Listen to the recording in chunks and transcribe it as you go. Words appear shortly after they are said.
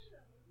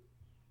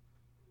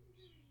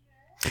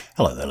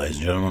Hello there, ladies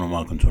and gentlemen, and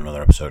welcome to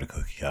another episode of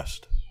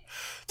CookieCast.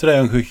 Today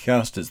on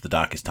CookieCast, it's the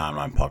Darkest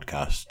Timeline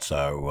podcast.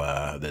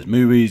 So there's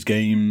movies,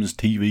 games,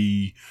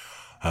 TV.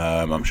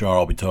 I'm sure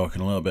I'll be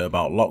talking a little bit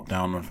about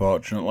lockdown,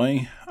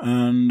 unfortunately,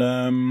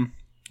 and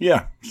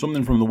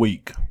something from the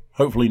week.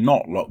 Hopefully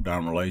not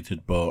lockdown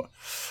related, but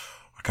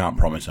I can't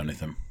promise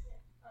anything.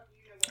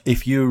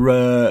 If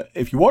you're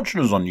watching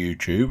us on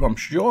YouTube, I'm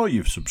sure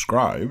you've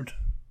subscribed.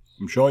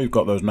 I'm sure you've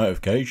got those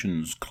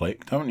notifications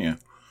clicked, haven't you?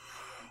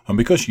 And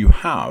because you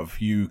have,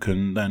 you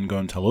can then go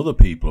and tell other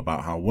people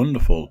about how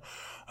wonderful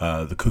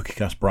the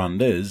CookieCast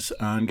brand is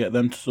and get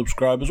them to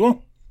subscribe as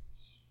well.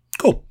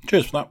 Cool.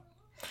 Cheers for that.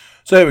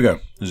 So here we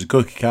go. This is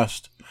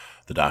CookieCast,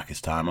 the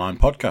Darkest Timeline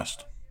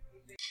podcast.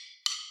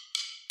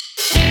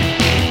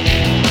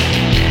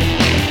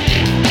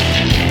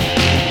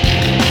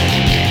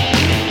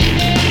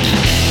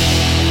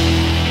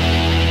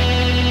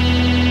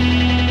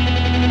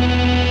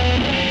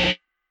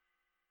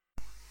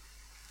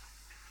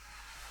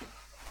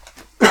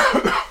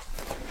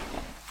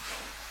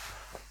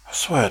 I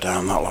swear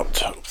down that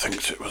laptop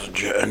thinks it was a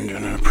jet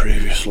engine in a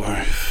previous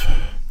life.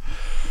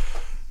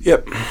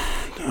 Yep,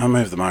 I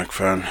moved the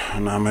microphone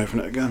and now I'm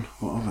moving it again.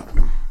 What of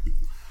it?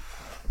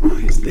 Why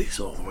is this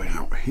all the way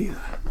out here?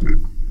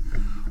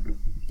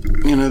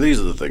 You know, these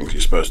are the things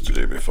you're supposed to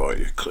do before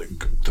you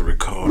click the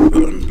record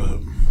button,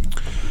 but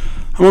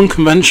I'm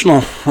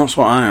unconventional, that's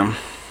what I am.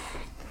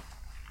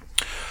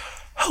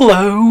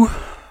 Hello.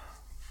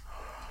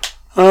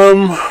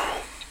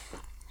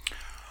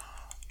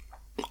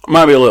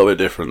 Might be a little bit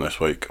different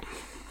this week.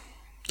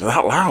 Is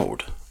that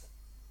loud?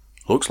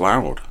 Looks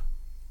loud.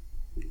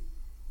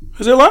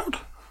 Is it loud?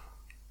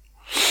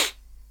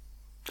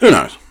 Who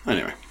knows?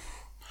 Anyway.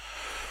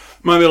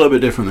 Might be a little bit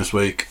different this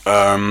week.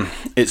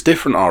 It's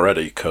different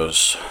already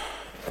because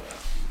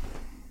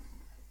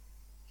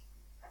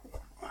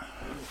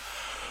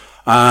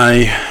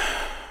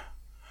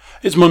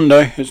it's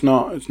Monday. It's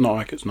not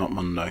like it's not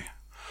Monday.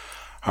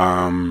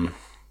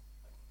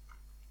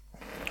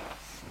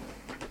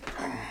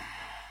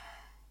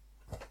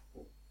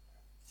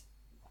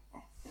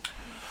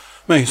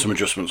 Making some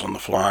adjustments on the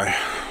fly.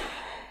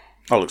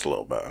 That looks a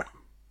little better.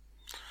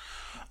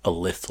 A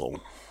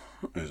little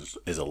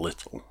is a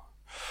little.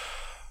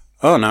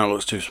 Oh, now it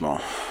looks too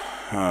small.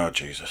 Oh,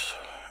 Jesus.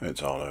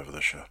 It's all over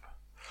the shop.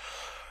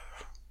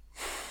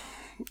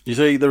 You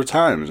see, there are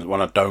times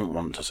when I don't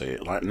want to see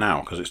it, like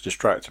now, because it's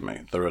distracting me.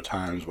 There are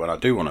times when I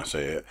do want to see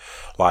it,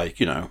 like,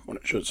 you know, when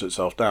it shuts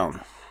itself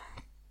down.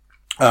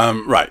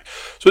 Right.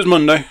 So it's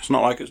Monday. It's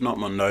not like it's not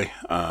Monday.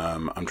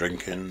 I'm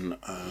drinking...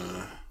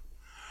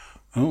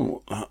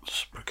 Oh,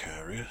 that's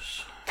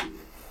precarious.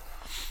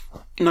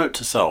 Note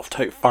to self,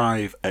 take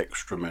 5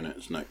 extra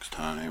minutes next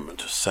time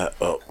to set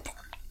up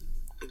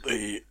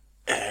the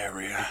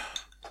area.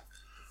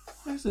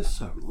 Why is this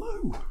so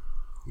low?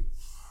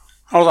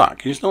 How's that?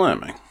 Can you still hear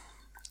me?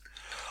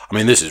 I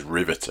mean, this is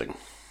riveting.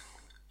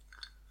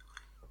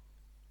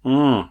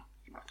 I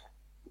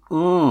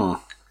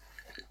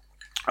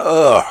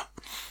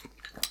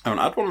haven't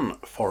had one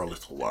for a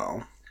little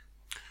while.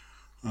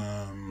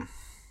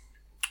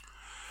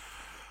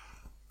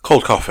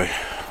 Cold coffee,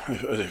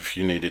 if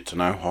you needed to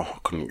know, or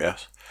couldn't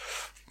guess.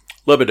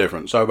 A little bit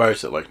different. So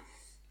basically,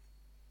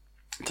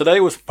 today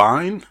was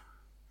fine.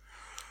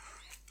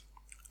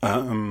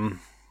 And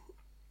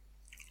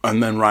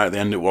then right at the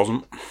end it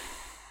wasn't.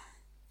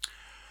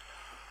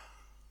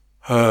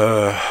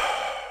 So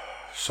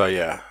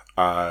yeah,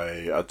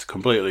 I had to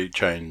completely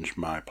change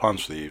my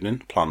plans for the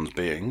evening. Plans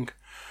being,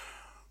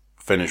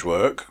 finish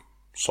work,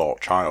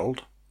 sort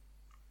child,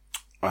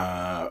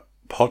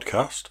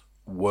 podcast,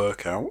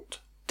 workout,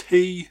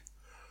 tea,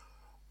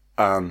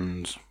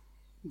 and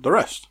the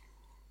rest.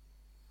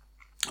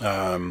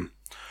 However,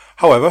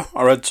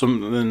 I read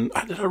something.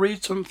 Did I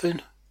read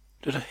something?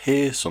 Did I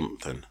hear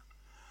something?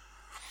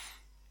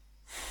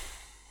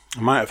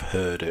 I might have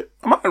heard it.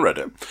 I might have read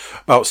it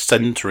about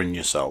centering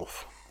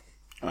yourself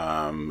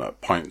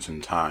at points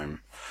in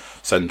time.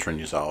 Centering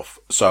yourself.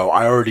 So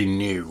I already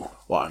knew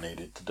what I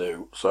needed to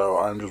do. So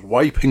I'm just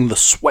wiping the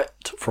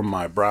sweat from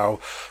my brow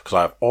because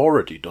I've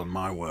already done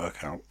my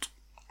workout.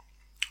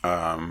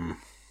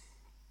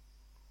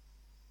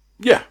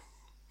 Yeah.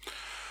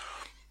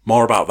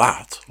 More about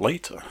that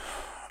later.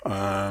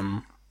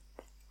 Going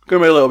to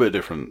be a little bit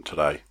different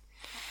today.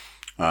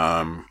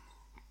 I'm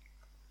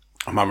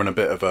having a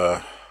bit of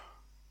a...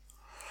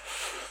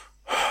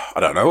 I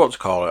don't know what to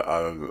call it.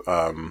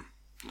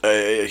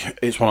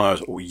 It's one of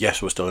those,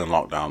 yes, we're still in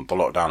lockdown. The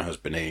lockdown has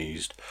been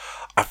eased.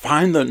 I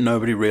find that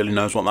nobody really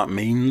knows what that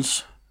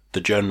means. The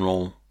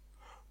general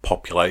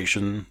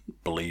population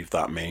believe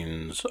that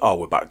means, oh,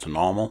 we're back to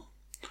normal.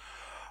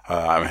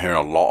 I'm hearing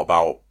a lot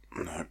about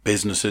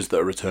businesses that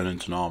are returning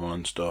to normal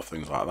and stuff,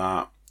 things like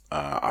that.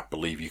 I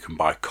believe you can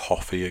buy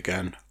coffee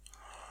again.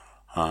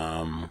 Take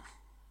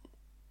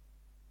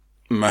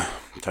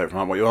from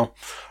that what you will.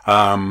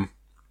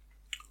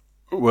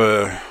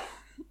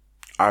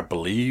 I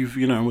believe,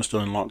 we're still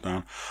in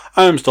lockdown.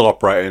 I am still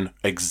operating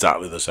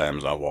exactly the same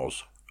as I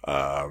was.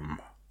 I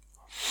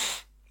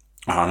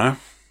don't know.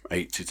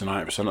 80 to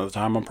 90% of the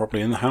time I'm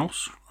probably in the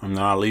house, and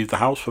then I leave the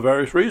house for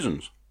various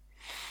reasons.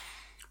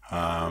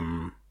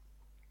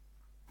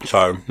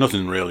 So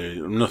nothing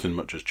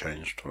much has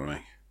changed for me.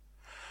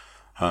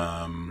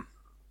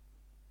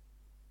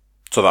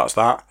 So that's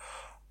that.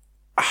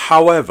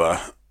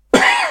 However,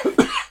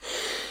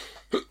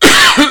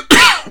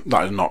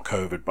 that is not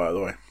COVID, by the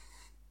way.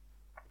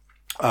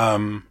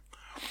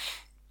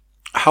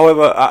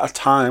 However, at a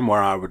time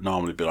where I would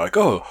normally be like,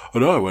 oh,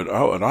 and I went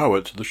out and I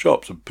went to the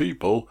shops and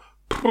people,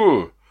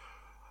 I've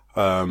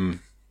got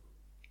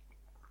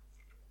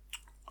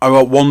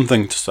one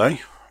thing to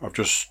say. I've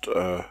just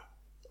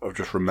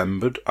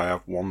remembered I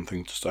have one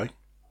thing to say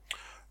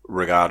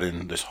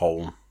regarding this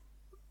whole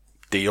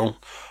deal.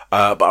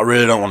 But I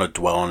really don't want to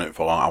dwell on it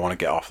for long. I want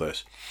to get off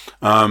this.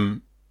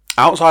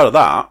 Outside of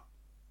that,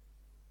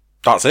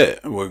 that's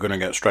it. We're going to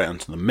get straight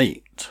into the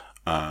meat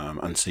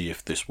and see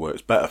if this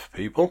works better for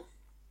people.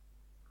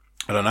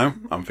 I don't know.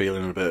 I'm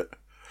feeling a bit...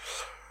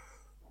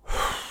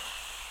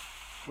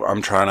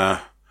 I'm trying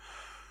to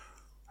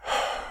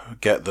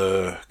get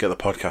the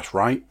podcast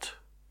right.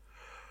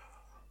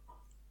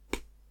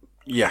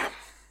 Yeah.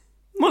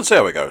 Let's see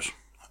how it goes.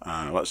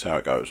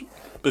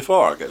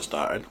 Before I get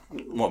started,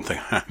 one thing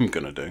I'm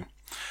going to do.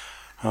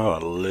 A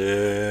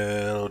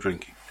little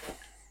drinking.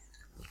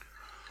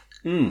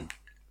 I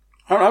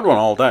haven't had one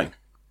all day.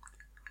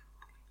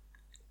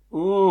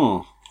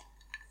 I'll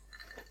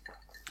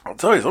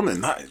tell you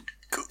something, that is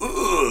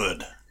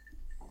good.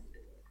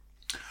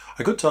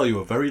 I could tell you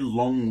a very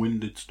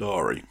long-winded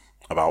story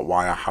about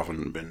why I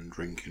haven't been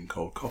drinking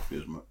cold coffee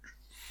as much.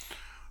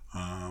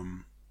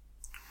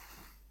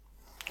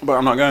 But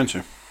I'm not going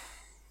to.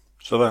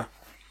 So there.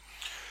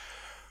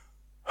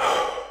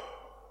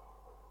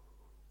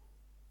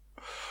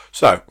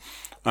 So,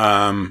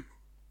 I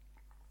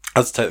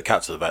had to take the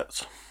cat to the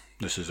vets.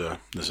 This is a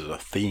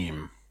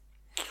theme.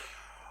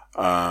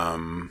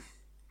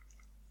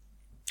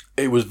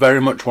 It was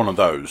very much one of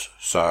those.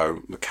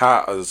 So the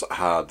cat has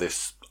had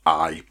this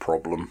eye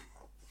problem,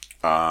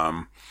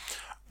 and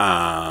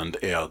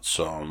he had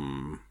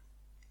some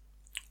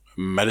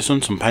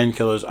medicine, some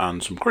painkillers,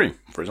 and some cream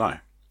for his eye.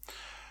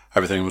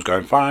 Everything was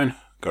going fine,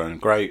 going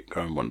great,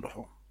 going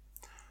wonderful.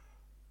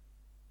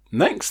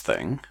 Next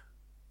thing,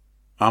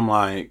 I'm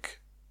like,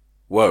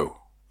 whoa,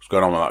 what's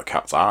going on with that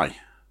cat's eye?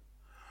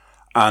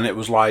 And it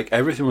was like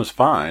everything was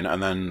fine,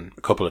 and then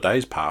a couple of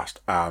days passed,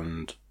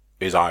 and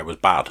his eye was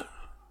bad.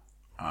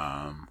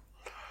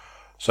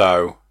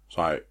 So it's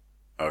like,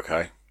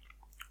 okay,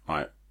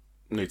 right,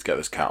 need to get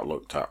this cat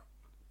looked at.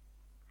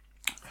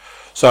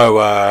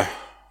 So,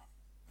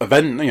 the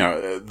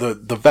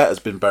vet has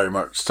been very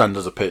much send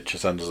us a picture,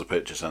 to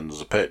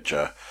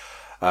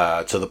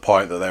the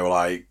point that they were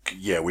like,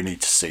 yeah, we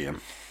need to see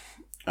him.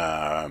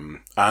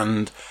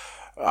 And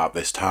at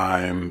this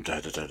time,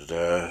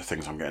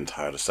 things I'm getting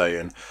tired of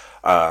saying,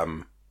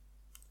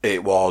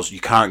 it was,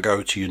 you can't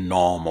go to your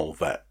normal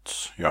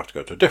vets. You have to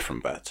go to a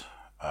different vet.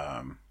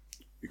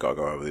 You got to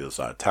go over the other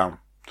side of town.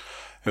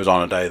 It was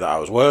on a day that I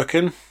was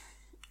working.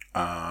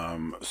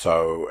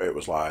 So it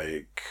was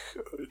like,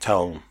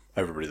 tell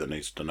everybody that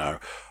needs to know,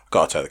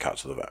 got to take the cat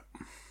to the vet.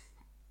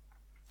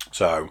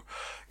 So,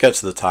 get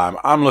to the time.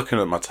 I'm looking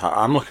at my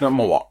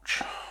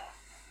watch.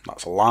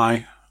 That's a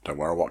lie. Don't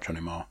wear a watch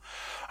anymore.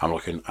 I'm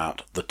looking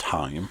at the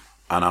time,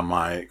 and I'm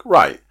like,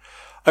 right,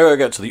 I gotta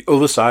get to the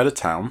other side of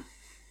town.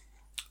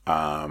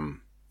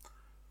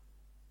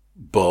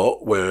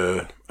 But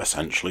we're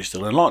essentially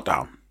still in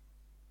lockdown.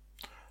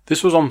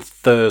 This was on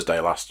Thursday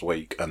last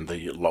week, and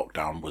the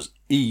lockdown was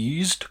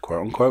eased,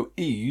 quote unquote,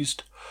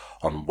 eased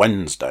on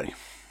Wednesday.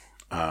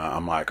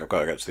 I'm like, I've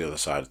got to get to the other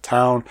side of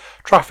town.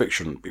 Traffic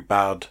shouldn't be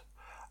bad.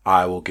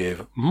 I will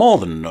give more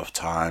than enough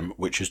time,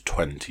 which is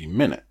 20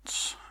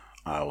 minutes.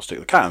 I will stick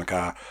the cat in the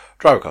car,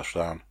 drive across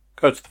town,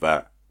 go to the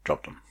vet,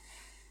 job done.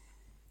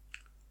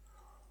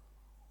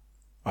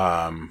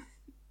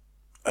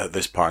 At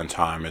this point in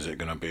time, is it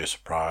going to be a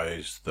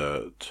surprise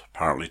that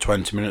apparently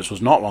 20 minutes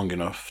was not long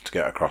enough to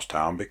get across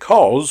town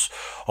because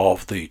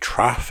of the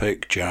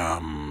traffic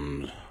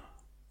jams?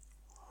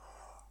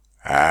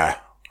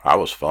 That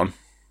was fun.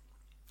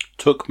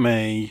 Took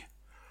me...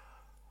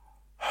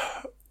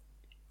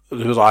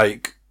 It was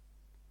like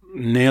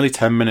nearly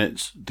 10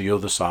 minutes the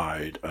other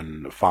side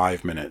and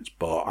 5 minutes,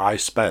 but I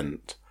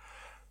spent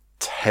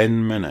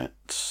 10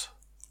 minutes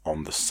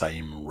on the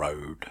same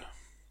road.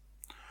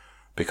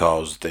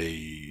 Because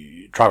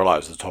the traffic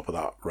lights at the top of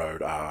that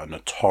road are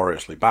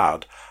notoriously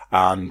bad,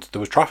 and there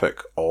was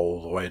traffic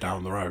all the way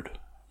down the road.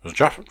 There was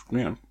traffic,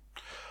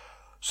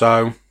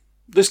 So,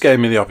 this gave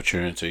me the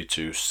opportunity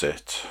to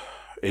sit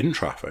in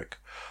traffic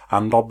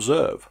and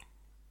observe.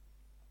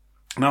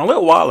 Now, a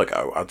little while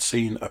ago, I'd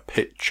seen a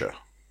picture,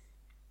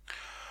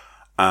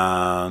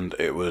 and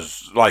it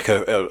was like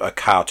a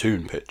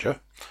cartoon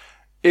picture.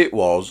 It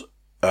was...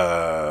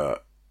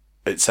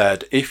 It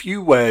said, if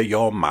you wear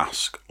your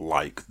mask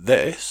like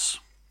this,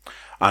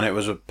 and it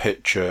was a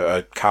picture,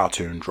 a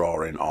cartoon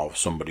drawing of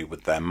somebody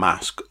with their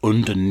mask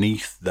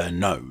underneath their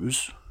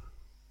nose,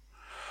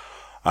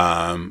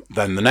 Then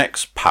the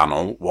next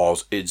panel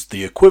was, it's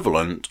the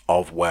equivalent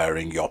of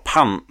wearing your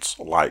pants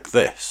like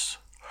this.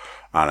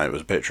 And it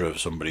was a picture of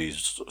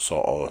somebody's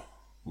sort of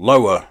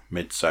lower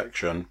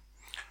midsection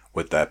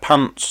with their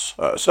pants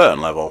at a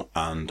certain level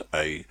and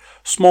a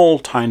small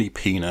tiny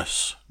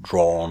penis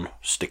drawn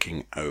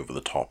sticking over the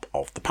top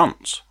of the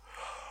pants.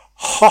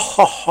 Ha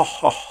ha ha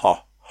ha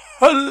ha.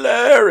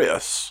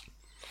 Hilarious.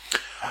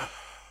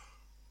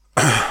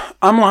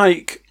 I'm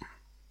like,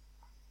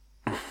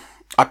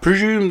 I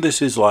presume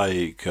this is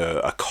like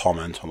a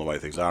comment on the way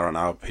things are right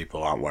now.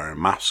 People aren't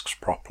wearing masks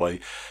properly,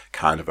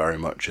 kind of very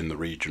much in the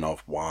region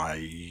of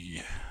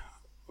why,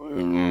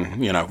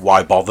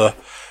 why bother?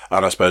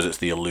 And I suppose it's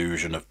the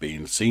illusion of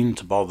being seen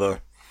to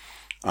bother.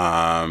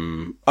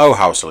 Oh,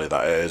 how silly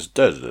that is.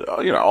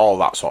 All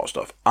that sort of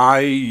stuff.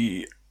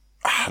 I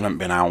hadn't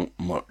been out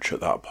much at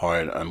that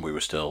point, and we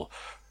were still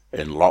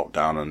in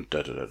lockdown and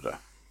da-da-da-da.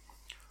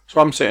 So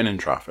I'm sitting in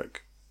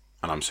traffic,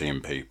 and I'm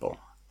seeing people,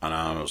 and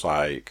I was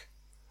like,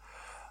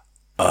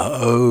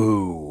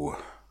 oh,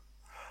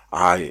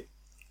 I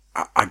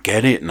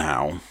get it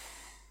now.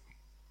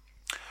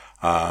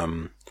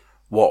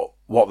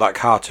 What that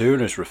cartoon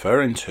is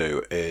referring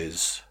to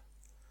is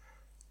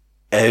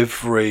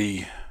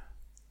every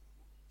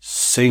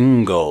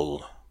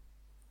single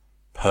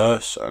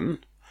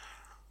person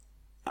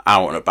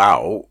out and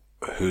about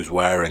who's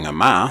wearing a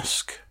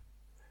mask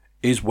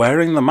is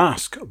wearing the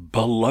mask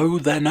below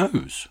their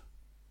nose.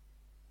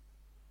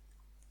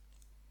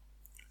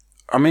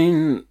 I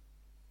mean,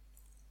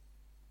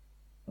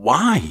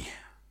 why?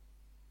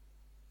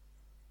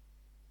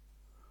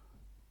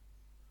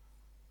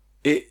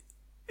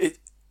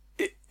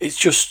 It's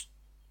just...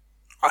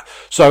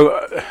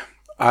 So,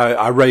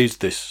 I raised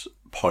this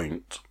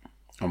point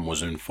and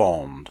was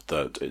informed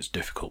that it's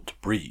difficult to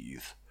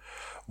breathe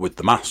with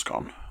the mask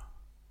on.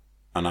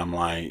 And I'm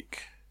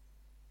like,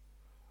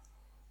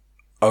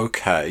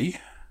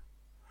 okay,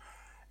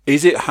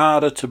 is it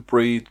harder to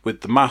breathe with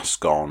the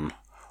mask on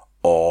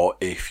or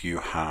if you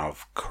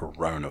have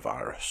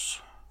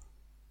coronavirus?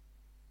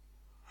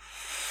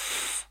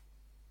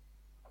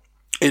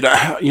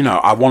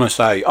 I want to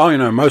say,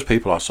 most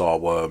people I saw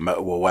were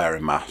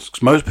wearing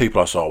masks. Most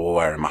people I saw were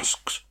wearing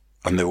masks,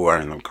 and they were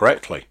wearing them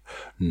correctly.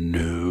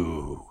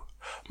 No.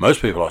 Most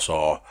people I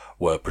saw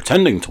were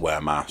pretending to wear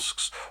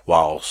masks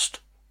whilst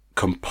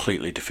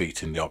completely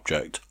defeating the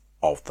object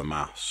of the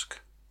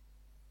mask.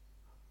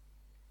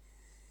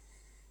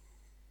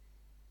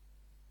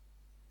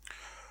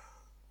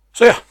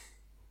 So yeah.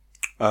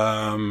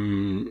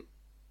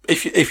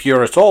 If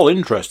you're at all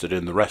interested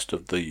in the rest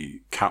of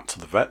the Cat to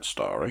the Vet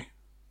story,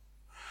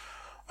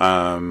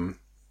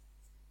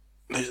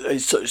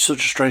 it's such a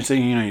strange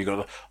thing, you've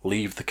got to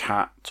leave the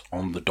cat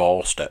on the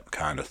doorstep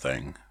kind of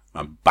thing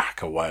and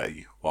back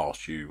away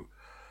whilst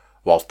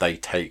they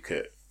take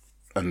it,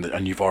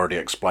 and you've already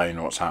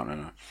explained what's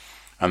happening,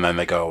 and then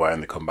they go away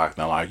and they come back and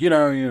they're like,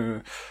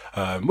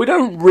 we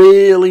don't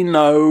really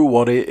know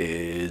what it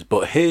is,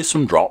 but here's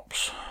some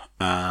drops,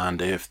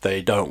 and if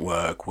they don't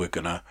work, we're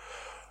gonna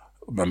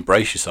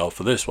embrace yourself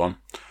for this one.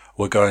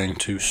 We're going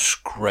to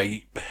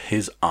scrape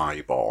his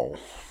eyeball.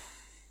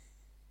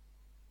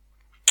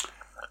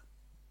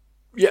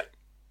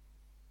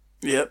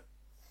 Yep.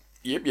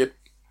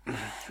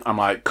 I'm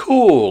like,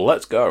 cool,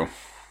 let's go.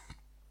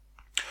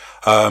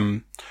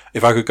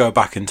 If I could go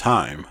back in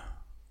time,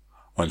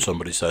 when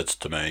somebody said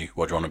to me,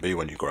 what do you want to be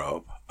when you grow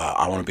up?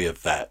 I want to be a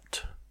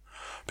vet.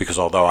 Because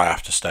although I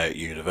have to stay at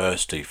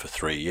university for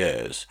 3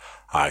 years,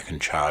 I can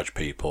charge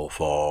people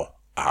for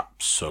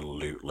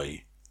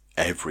absolutely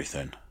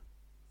everything.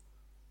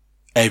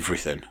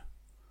 Everything.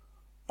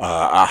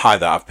 Hi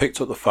there, I've picked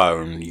up the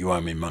phone, you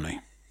owe me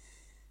money.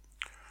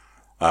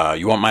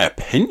 You want my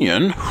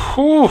opinion?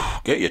 Whew,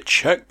 get your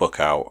checkbook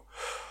out.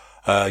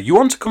 You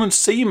want to come and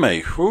see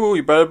me? Whew,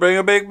 you better bring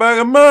a big bag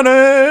of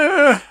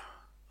money.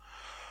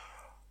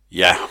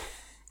 Yeah.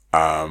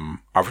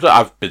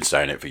 I've been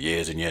saying it for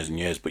years and years and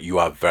years, but you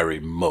are very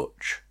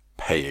much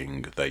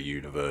paying their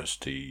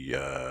university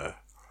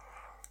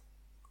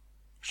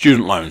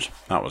student loans.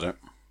 That was it.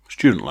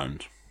 Student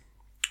loans.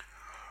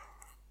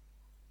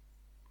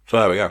 So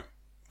there we go.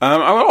 I've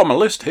got on my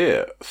list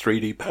here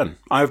 3D pen.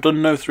 I've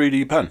done no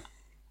 3D pen.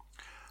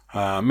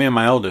 Me and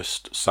my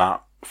eldest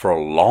sat for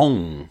a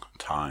long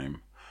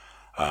time.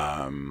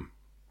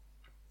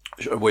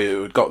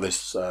 We've got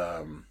this,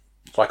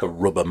 it's like a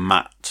rubber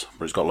mat,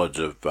 but it's got loads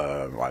of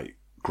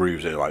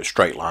grooves in, like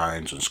straight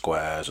lines and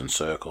squares and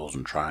circles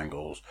and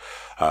triangles.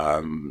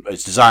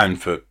 It's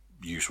designed for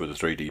use with a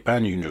 3D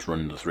pen. You can just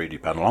run the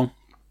 3D pen along.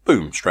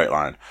 Boom, straight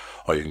line.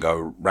 Or you can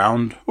go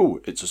round.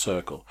 Ooh, it's a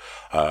circle.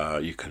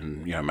 You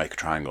can, make a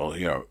triangle.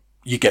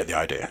 You get the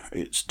idea.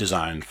 It's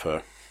designed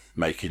for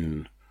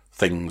making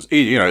things,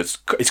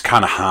 it's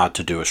kind of hard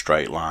to do a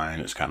straight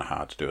line, it's kind of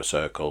hard to do a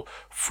circle.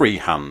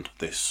 Freehand,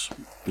 this,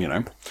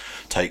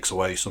 takes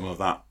away some of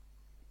that.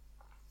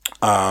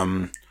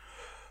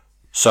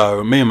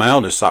 So me and my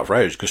eldest sat for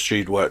ages because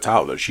she'd worked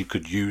out that she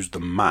could use the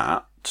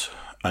mat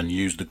and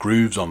use the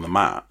grooves on the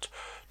mat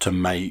to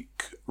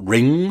make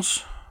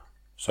rings.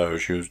 So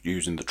she was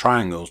using the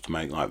triangles to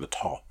make like the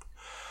top,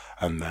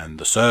 and then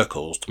the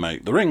circles to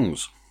make the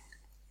rings.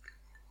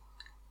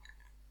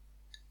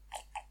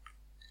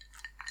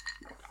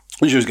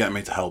 And she was getting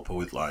me to help her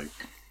with like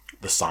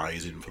the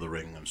sizing for the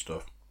ring and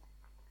stuff.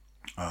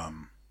 So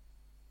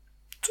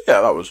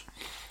yeah, that was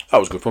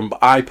good fun.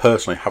 But I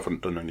personally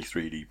haven't done any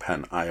 3D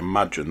pen. I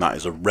imagine that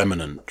is a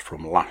remnant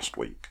from last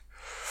week.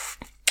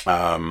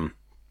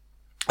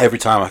 Every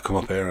time I come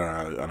up here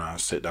and I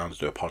sit down to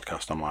do a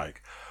podcast, I'm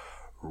like,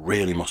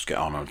 really must get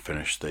on and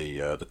finish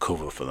the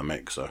cover for the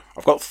mixer.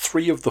 I've got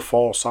 3 of the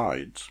 4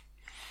 sides.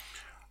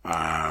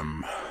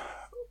 Yeah,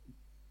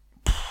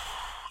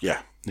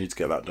 need to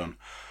get that done.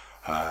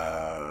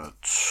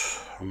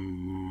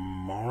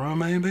 Tomorrow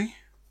maybe?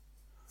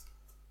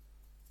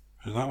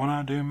 Is that when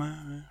I do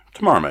my...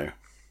 Tomorrow maybe.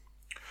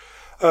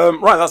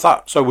 Right, that's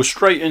that. So we're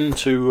straight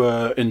into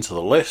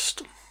the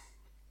list.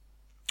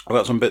 I've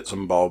got some bits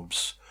and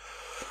bobs.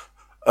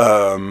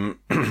 The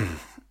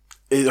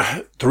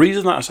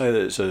reason that I say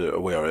that it's a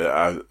weird,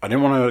 I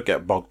didn't want to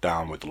get bogged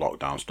down with the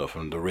lockdown stuff,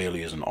 and there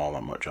really isn't all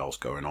that much else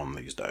going on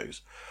these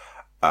days.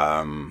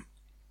 The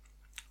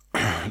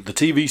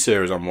TV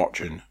series I'm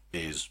watching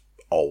is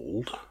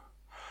old.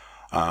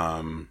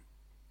 I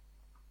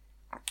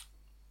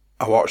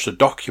watched a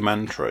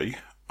documentary.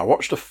 I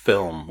watched a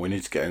film. We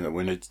need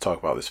to talk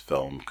about this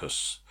film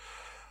because,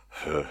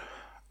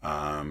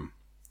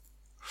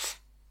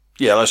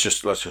 yeah, let's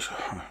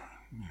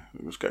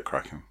get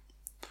cracking.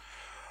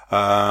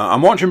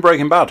 I'm watching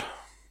Breaking Bad.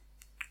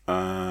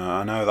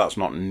 I know that's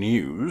not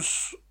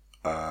news.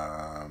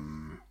 I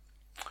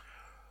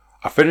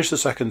finished the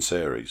 2nd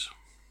series.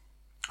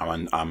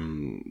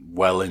 I'm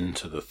well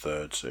into the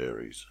 3rd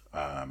series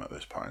at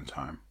this point in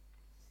time.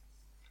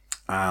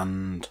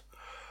 And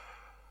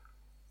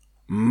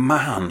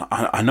man,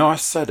 I know I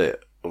said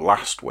it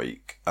last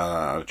week.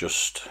 I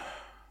just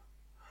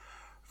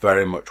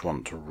very much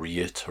want to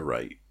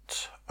reiterate.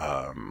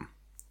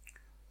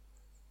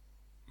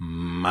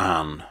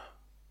 Man,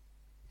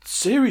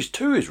 Series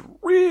 2 is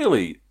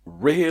really,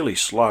 really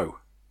slow.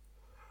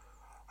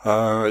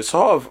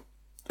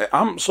 It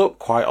amps up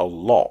quite a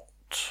lot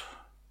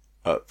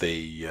at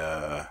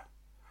the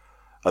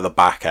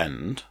back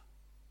end.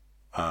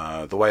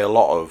 The way a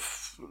lot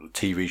of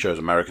TV shows,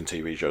 American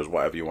TV shows,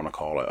 whatever you want to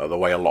call it, or the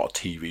way a lot of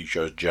TV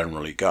shows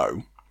generally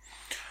go.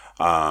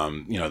 They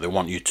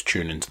want you to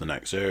tune into the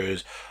next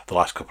series. The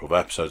last couple of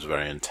episodes are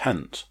very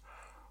intense.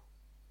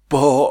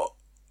 But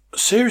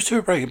Series 2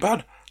 of Breaking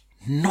Bad,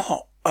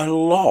 not a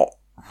lot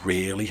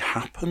really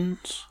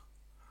happens.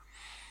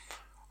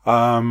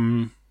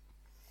 I've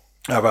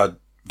had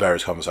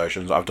various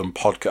conversations. I've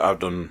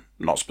done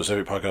not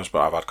specific podcasts,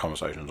 but I've had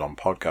conversations on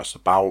podcasts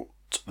about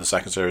the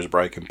 2nd series of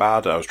Breaking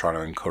Bad. I was trying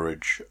to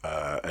encourage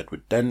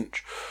Edward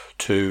Dench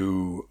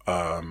to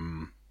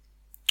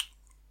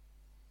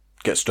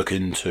get stuck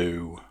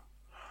into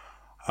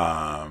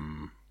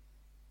the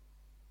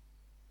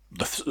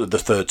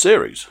 3rd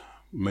series.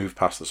 Move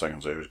past the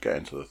 2nd series, get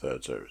into the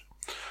 3rd series.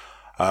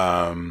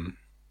 I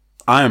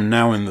am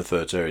now in the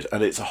 3rd series,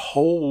 and it's a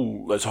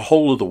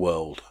whole other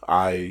world.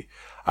 I've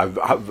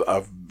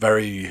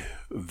very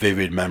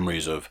vivid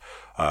memories of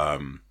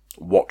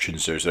watching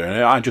series 3.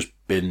 I just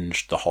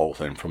binged the whole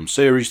thing from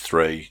series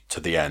 3 to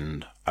the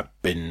end. I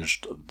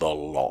binged the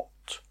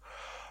lot.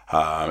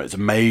 It's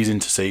amazing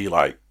to see,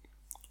 like,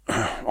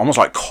 almost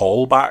like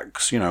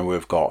callbacks.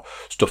 We've got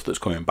stuff that's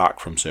coming back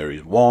from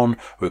series 1.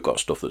 We've got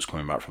stuff that's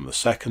coming back from the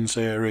 2nd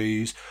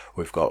series.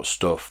 We've got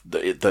stuff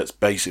that's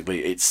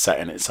basically it's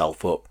setting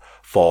itself up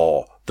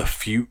for the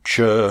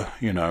future.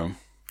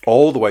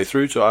 All the way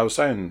through to I was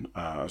saying to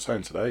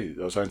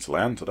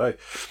Leanne today.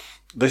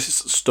 This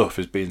stuff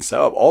is being set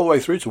up all the way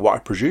through to what I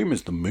presume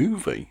is the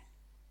movie.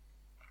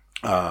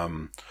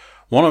 One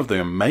of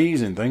the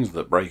amazing things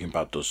that Breaking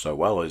Bad does so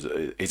well is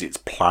its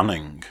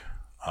planning.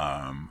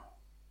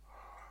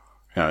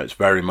 It's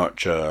very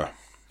much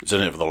it's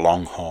in it for the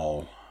long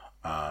haul.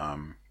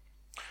 I'm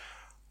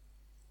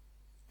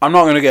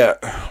not going to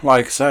get,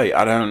 like I say,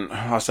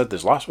 I said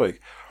this last week,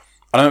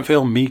 I don't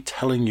feel me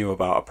telling you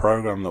about a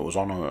program that was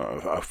on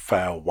a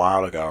fair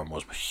while ago and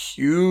was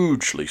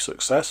hugely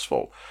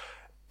successful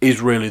is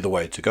really the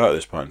way to go at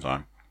this point in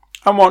time.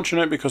 I'm watching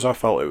it because I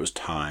felt it was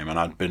time, and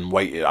I've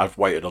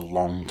waited a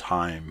long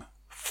time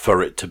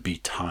for it to be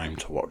time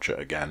to watch it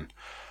again.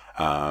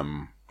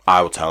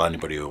 I will tell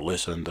anybody who will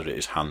listen that it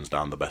is hands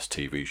down the best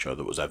TV show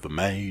that was ever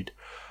made.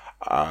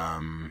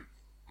 And,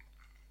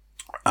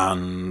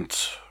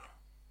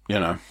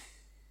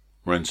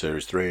 we're in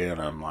series 3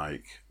 and I'm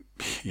like,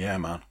 yeah,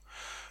 man,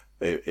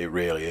 it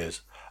really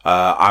is.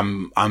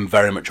 I'm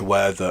very much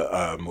aware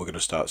that we're going to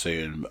start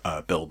seeing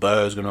Bill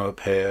Burr's going to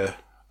appear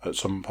at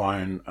some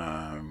point.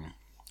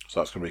 So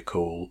that's going to be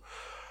cool.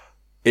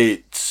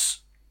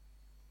 It's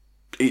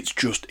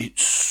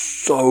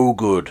so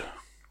good.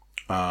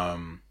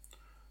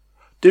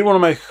 Did want to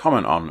make a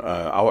comment on,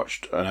 I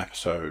watched an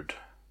episode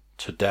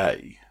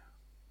today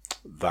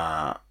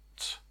that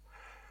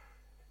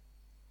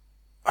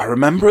I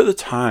remember at the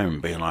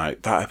time being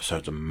like, that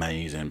episode's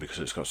amazing because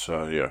it's got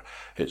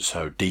it's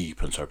so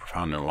deep and so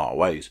profound in a lot of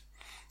ways.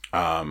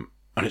 And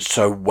it's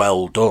so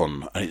well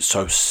done and it's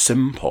so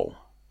simple.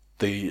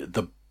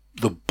 The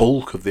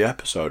bulk of the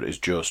episode is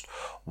just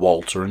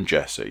Walter and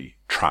Jesse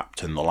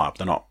trapped in the lab.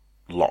 They're not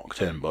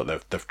locked in, but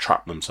they've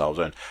trapped themselves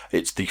in.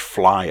 It's the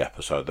fly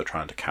episode. They're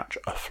trying to catch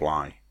a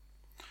fly.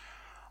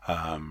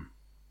 And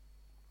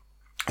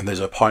there's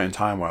a point in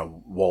time where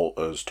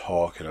Walter's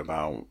talking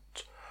about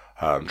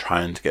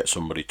trying to get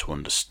somebody to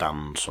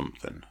understand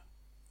something.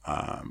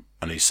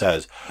 And he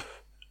says,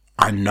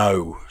 I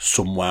know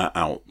somewhere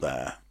out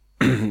there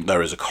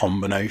there is a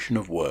combination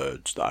of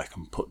words that I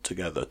can put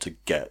together to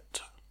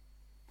get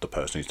the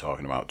person he's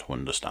talking about to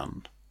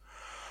understand.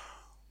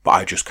 But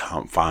I just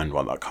can't find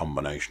what that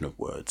combination of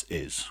words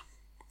is.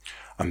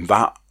 And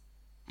that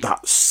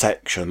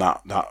section,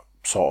 that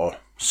sort of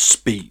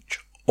speech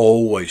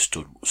always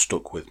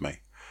stuck with me.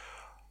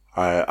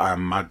 I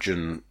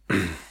imagine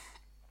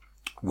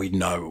we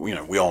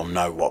all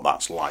know what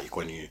that's like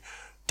when you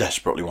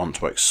desperately want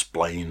to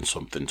explain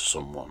something to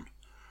someone.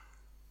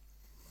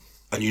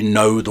 And you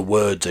know the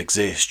words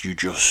exist, you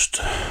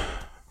just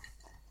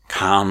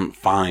can't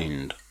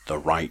find the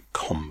right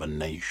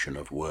combination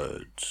of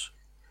words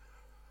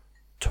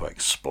to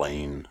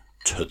explain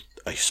to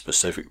a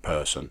specific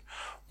person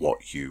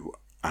what you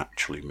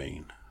actually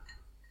mean.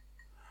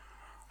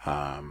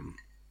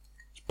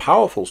 It's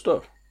powerful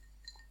stuff.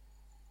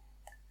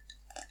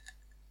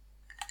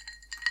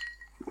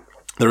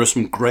 There are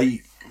some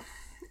great...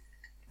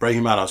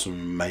 Breaking Bad has some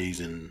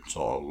amazing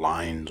sort of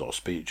lines or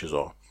speeches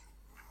or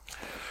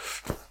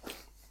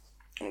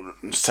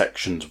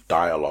sections of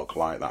dialogue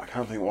like that. I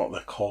can't think what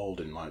they're called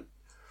in like...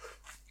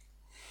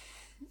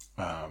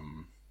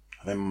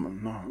 They're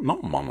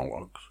not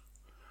monologues.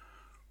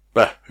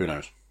 But who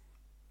knows?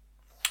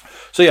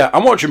 So yeah,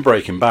 I'm watching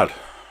Breaking Bad.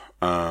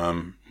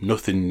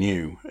 Nothing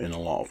new in a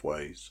lot of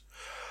ways.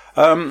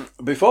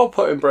 Before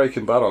putting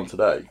Breaking Bad on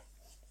today,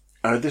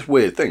 I had this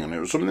weird thing, and it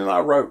was something that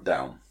I wrote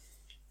down.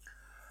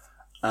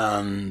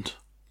 And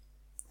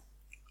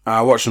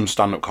I watched some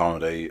stand-up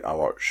comedy. I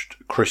watched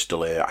Chris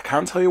D'Elia. I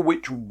can't tell you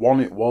which one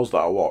it was that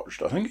I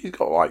watched. I think he's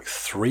got like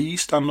 3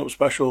 stand-up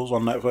specials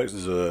on Netflix.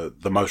 There's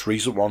the most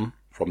recent one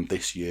from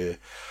this year.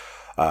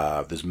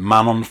 There's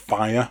Man on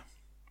Fire,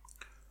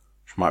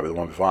 which might be the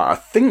one before. I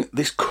think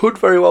this could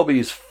very well be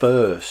his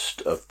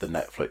first of the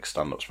Netflix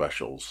stand-up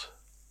specials.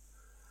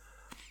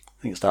 I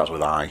think it starts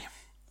with I.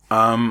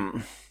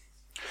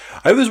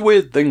 I have this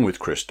weird thing with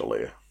Chris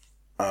D'Elia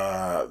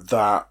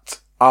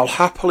that I'll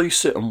happily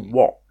sit and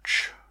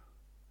watch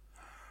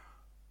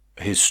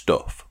his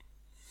stuff,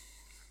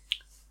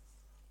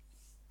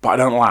 but I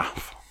don't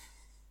laugh.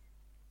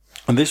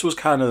 And this was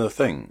kind of the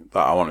thing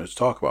that I wanted to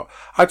talk about.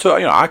 I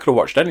could have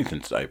watched anything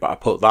today, but I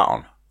put that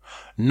on,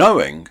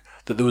 knowing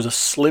that there was a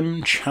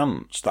slim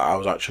chance that I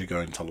was actually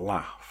going to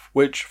laugh,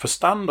 which for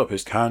stand-up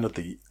is kind of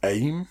the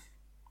aim.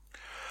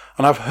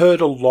 And I've heard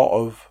a lot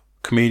of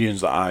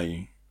comedians that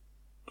I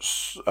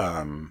put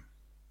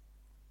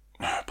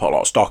a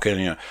lot of stock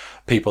in,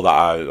 people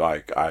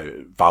that I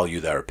value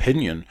their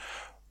opinion,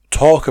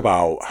 talk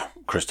about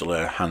Chris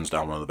D'Elia, hands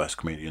down one of the best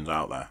comedians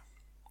out there.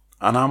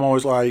 And I'm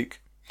always like,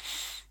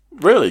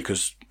 really?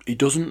 Because he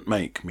doesn't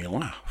make me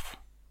laugh.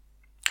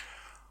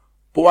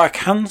 But what I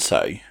can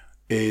say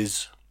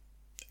is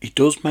he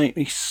does make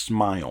me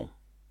smile.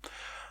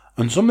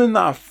 And something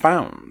that I've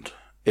found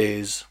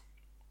is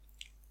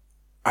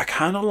I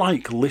kind of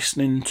like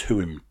listening to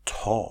him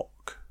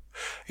talk.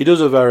 He does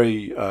a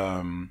very,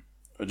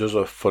 does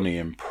a funny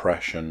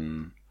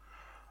impression.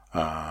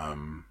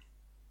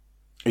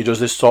 He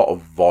does this sort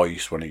of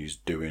voice when he's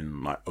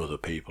doing like other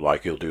people.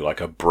 Like he'll do like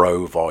a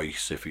bro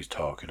voice if he's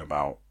talking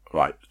about,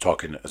 like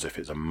talking as if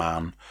it's a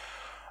man.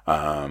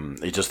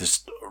 He does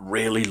this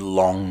really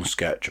long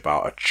sketch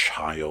about a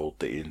child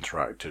that he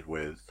interacted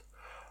with.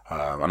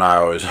 And I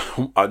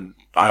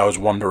always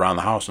wander around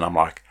the house and I'm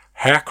like,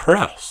 hey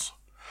Chris.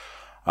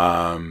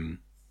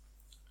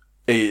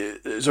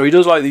 So he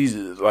does like these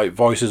like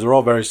voices. They're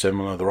all very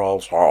similar. They're all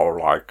sort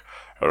of like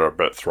a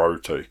bit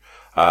throaty.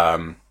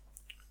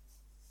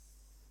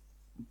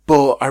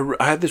 But I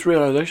had this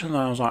realization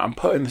that I was like, I'm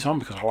putting this on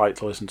because I like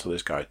to listen to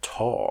this guy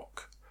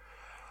talk.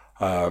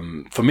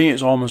 For me,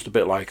 it's almost a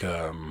bit like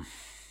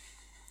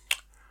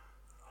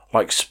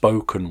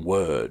spoken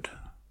word,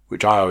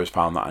 which I always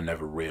found that I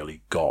never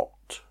really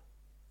got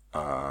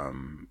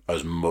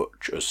as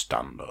much as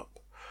stand-up.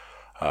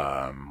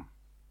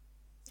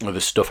 The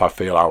stuff I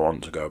feel I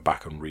want to go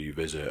back and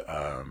revisit.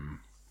 When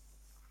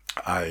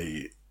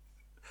I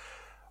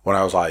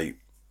was like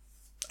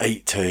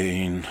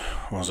 18,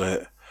 was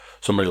it?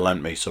 Somebody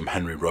lent me some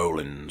Henry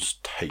Rollins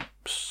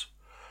tapes.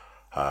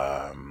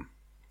 I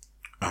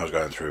was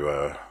going through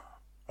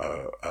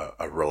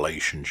a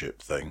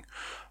relationship thing,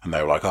 and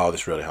they were like, "Oh,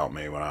 this really helped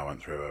me when I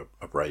went through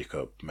a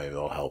breakup. Maybe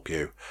it'll help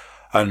you."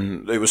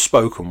 And it was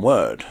spoken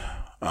word.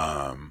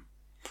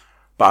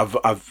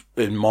 But I've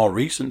in more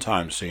recent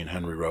times seen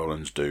Henry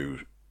Rollins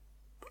do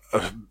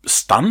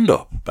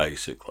stand-up,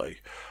 basically.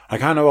 I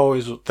kind of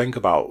always think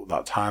about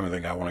that time. I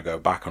think I want to go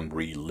back and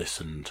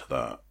re-listen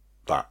to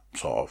that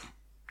sort of...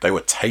 They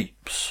were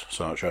tapes,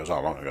 so that shows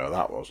how long ago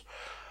that was.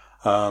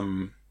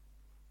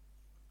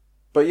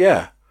 But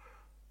yeah,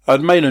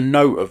 I'd made a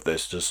note of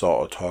this to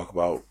sort of talk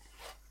about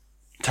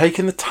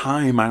taking the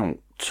time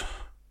out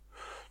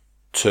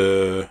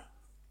to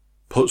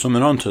put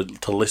something on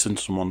to listen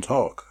to someone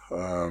talk.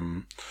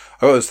 I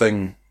got this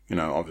thing,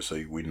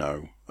 obviously we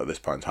know at this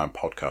point in time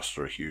podcasts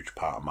are a huge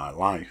part of my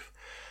life.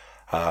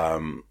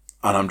 And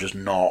I'm just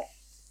not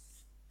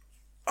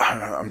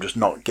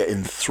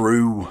getting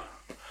through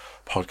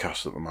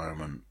podcasts at the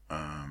moment.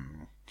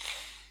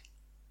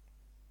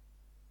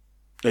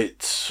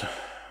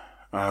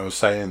 I was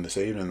saying this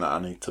evening that I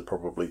need to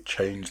probably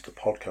change the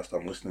podcast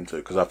I'm listening to,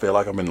 because I feel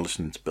like I've been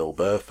listening to Bill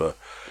Burr for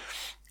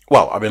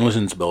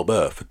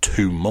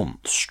 2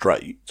 months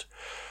straight,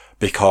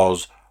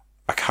 because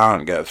I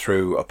can't get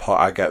through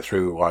I get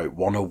through like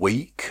one a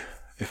week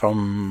if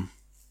I'm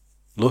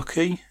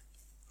lucky,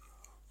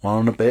 one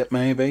and a bit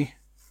maybe.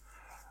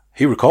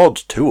 He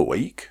records 2 a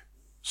week,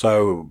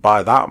 so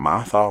by that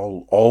math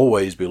I'll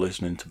always be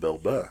listening to Bill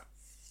Burr.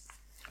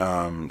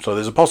 So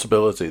there's a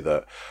possibility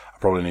that I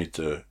probably need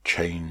to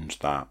change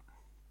that.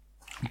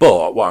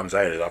 But what I'm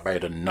saying is I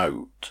made a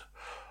note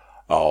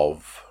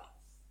of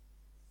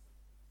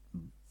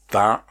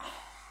that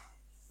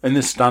in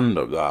this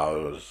stand-up that I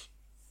was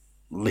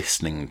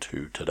listening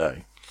to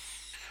today.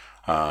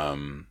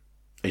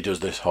 He does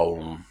this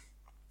whole,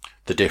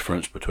 the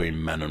difference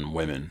between men and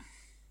women.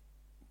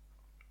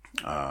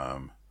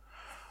 And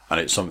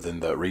it's something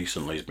that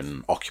recently has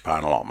been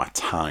occupying a lot of my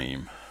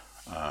time.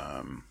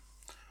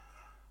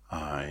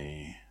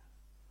 I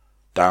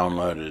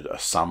downloaded a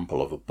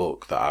sample of a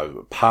book that I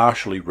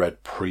partially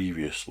read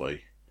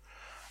previously.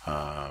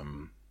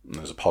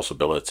 There's a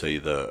possibility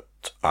that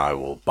I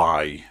will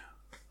buy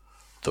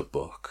the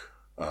book.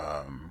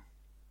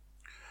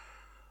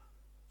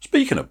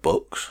 Speaking of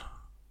books,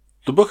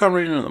 the book I'm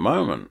reading at the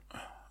moment,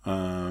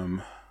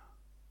 The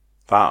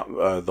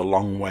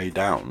Long Way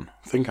Down,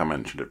 I think I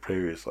mentioned it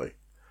previously.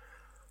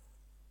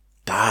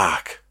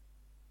 Dark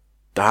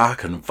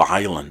and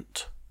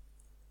violent.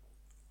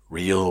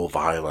 Real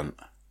violent.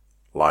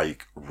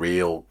 Like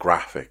real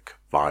graphic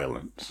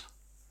violence.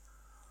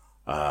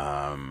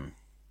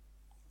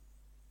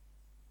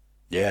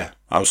 Yeah,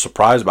 I was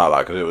surprised about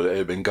that, because it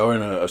had been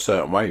going a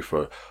certain way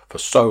for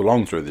so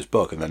long through this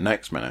book, and the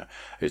next minute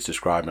it's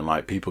describing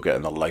like people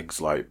getting their legs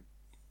like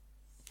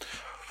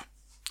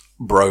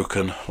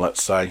broken,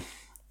 let's say.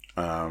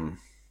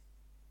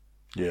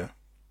 Yeah.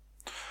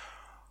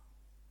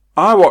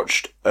 I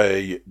watched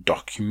a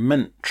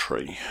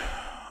documentary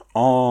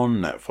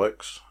on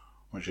Netflix,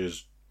 which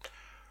is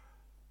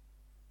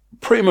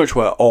pretty much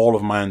where all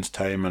of my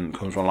entertainment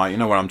comes from. Like,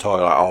 when I'm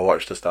talking, like, I'll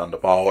watch the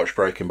stand-up, I'll watch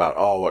Breaking Bad,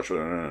 I'll watch...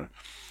 the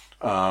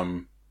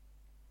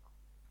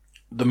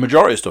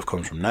majority of stuff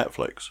comes from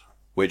Netflix,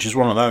 which is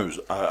one of those.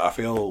 I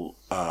feel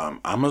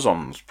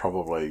Amazon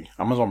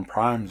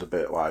Prime's a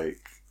bit like...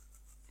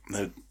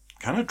 They're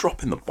kind of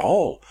dropping the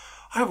ball.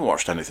 I haven't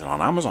watched anything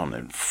on Amazon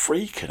in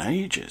freaking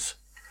ages.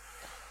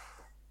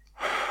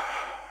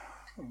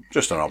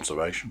 Just an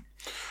observation.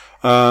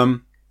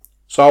 So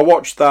I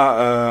watched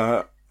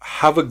that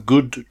Have a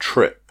Good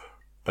Trip,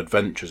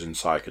 Adventures in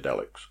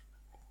Psychedelics.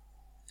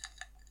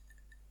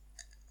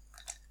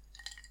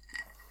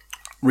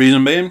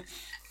 Reason being,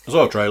 I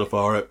saw a trailer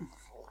for it,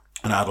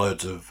 and I had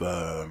loads of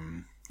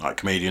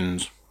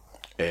comedians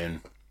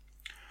in.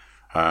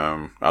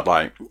 I had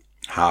like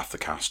half the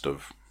cast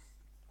of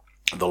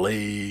The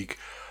League,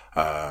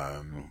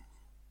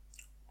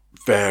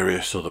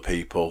 various other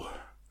people.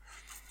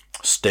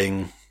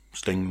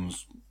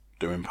 Sting's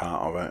doing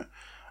part of it.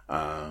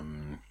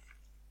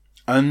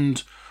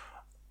 And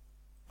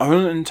I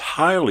wasn't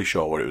entirely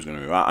sure what it was going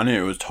to be about. I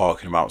knew it was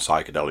talking about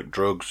psychedelic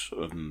drugs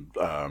and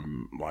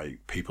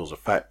like people's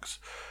effects.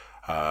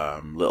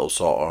 Little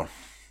sort of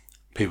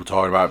people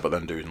talking about it, but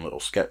then doing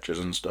little sketches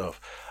and stuff.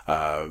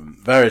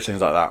 Various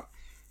things like that.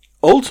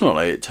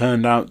 Ultimately, it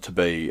turned out to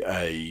be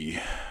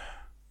a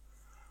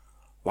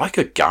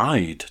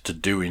guide to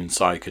doing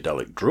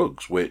psychedelic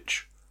drugs,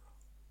 which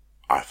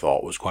I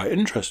thought was quite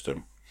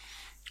interesting.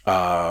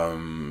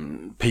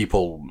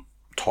 People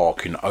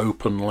talking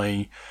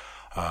openly.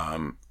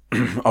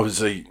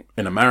 Obviously,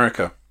 in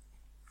America,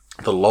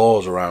 the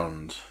laws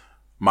around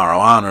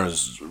marijuana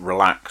has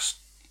relaxed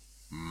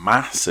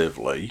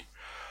massively,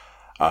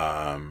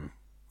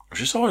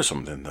 which is always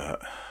something that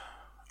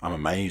I'm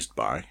amazed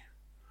by.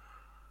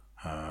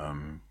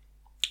 And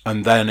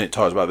then it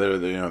talks about there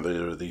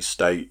are these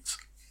states.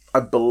 I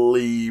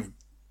believe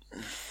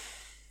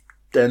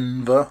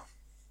Denver,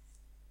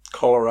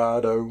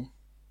 Colorado's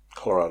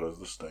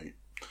the state.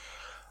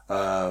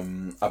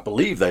 I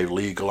believe they've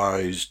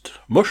legalized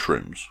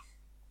mushrooms.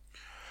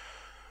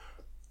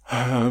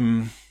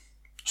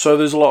 So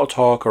there's a lot of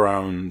talk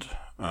around.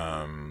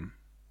 What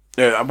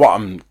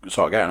I'm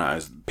sort of getting at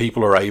is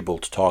people are able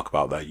to talk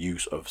about their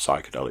use of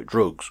psychedelic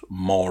drugs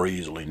more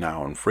easily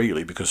now and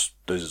freely, because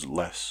there's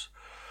less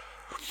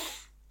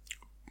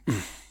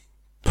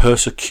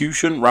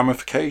persecution,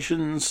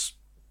 ramifications,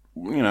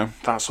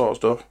 that sort of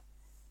stuff.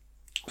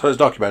 So it's a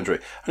documentary,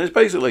 and it's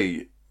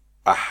basically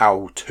a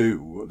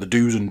how-to, the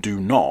do's and do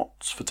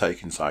nots for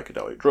taking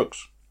psychedelic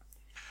drugs.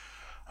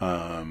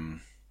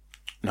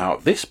 Now,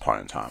 at this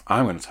point in time,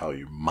 I'm going to tell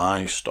you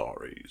my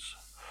stories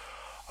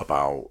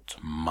about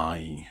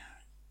my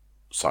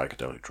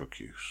psychedelic drug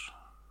use.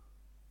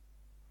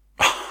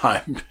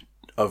 I'm,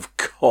 of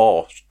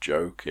course,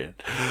 joking.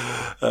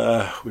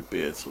 We'd be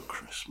here till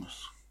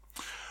Christmas.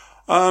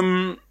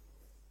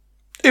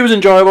 It was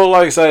enjoyable.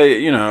 Like I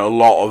say, a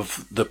lot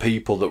of the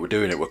people that were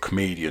doing it were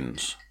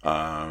comedians.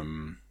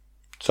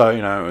 So,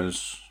 it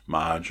was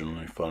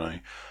marginally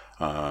funny.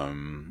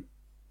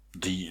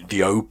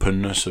 The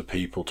openness of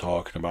people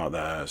talking about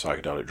their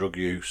psychedelic drug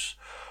use,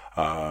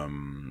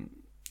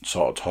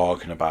 sort of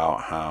talking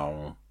about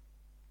how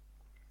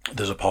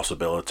there's a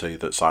possibility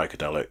that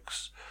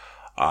psychedelics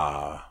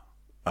are,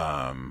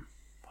 the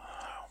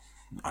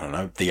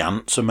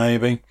answer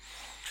maybe.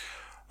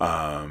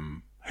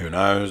 Who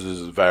knows?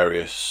 There's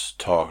various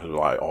talk of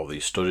like all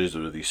these studies.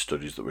 There were these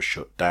studies that were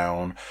shut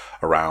down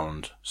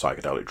around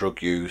psychedelic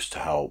drug use to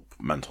help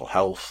mental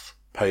health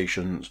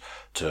patients,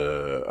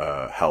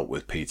 to help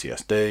with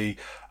PTSD,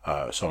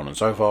 so on and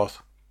so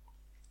forth.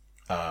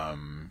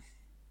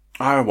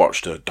 I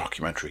watched a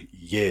documentary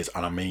years,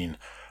 and I mean,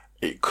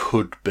 it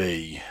could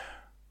be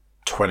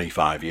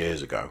 25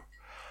 years ago,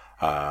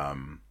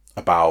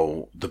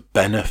 about the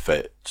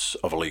benefits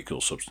of illegal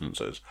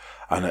substances,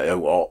 and it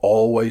will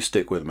always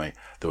stick with me.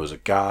 There was a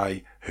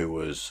guy who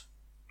was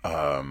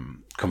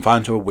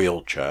confined to a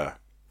wheelchair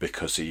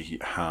because he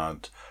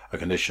had a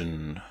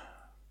condition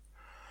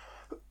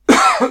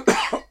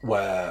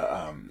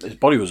where his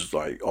body was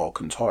like all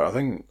contorted. I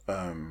think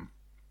it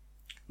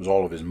was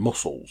all of his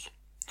muscles.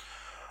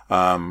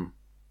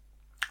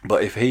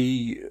 But if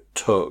he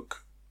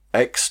took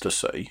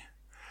ecstasy,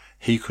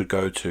 he could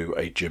go to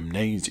a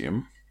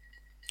gymnasium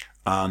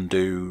and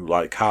do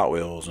like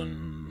cartwheels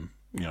and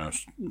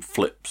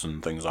flips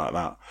and things like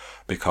that,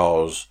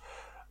 because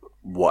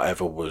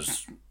whatever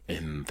was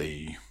in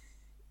the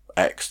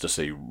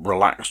ecstasy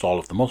relaxed all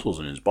of the muscles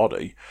in his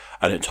body,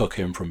 and it took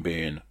him from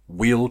being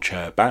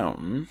wheelchair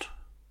bound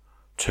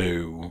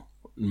to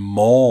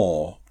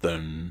more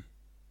than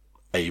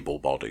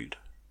able-bodied.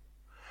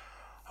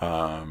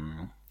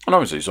 And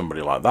obviously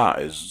somebody like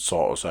that is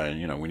sort of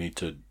saying, we need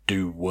to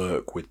do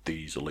work with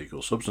these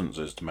illegal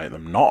substances to make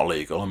them not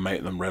illegal and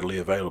make them readily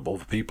available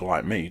for people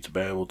like me to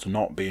be able to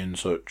not be in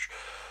such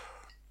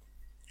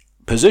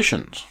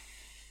positions.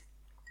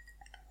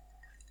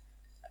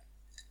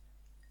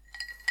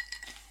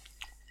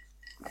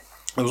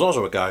 There was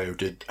also a guy who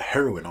did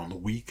heroin on the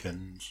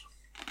weekends.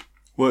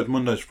 Worked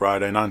Monday to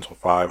Friday, 9 till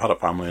 5, had a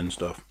family and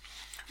stuff.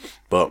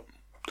 But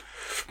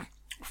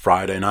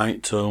Friday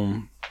night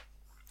till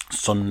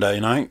Sunday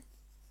night,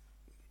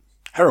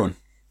 heroin.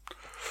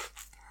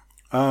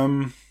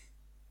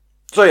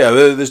 So yeah,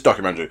 this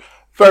documentary,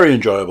 very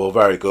enjoyable,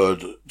 very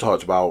good.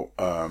 Talked about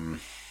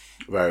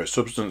various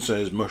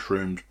substances,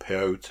 mushrooms,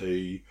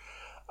 peyote,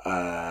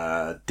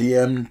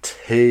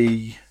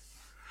 DMT,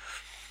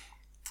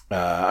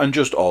 and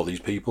just all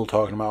these people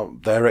talking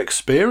about their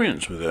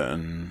experience with it,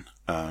 and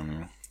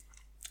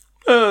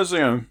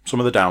some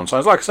of the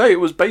downsides. Like I say, it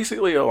was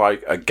basically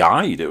like a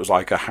guide. It was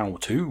like a how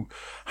to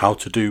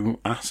do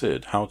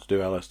acid, how to do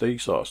LSD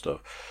sort of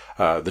stuff,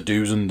 the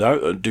do's and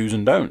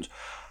don'ts.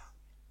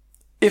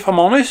 If I'm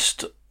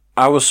honest,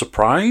 I was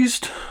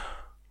surprised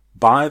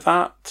by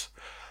that.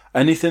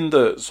 Anything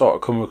that sort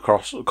of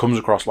comes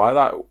across like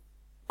that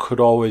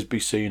could always be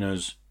seen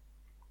as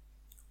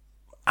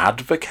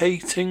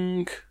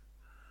advocating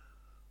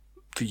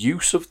the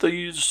use of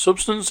these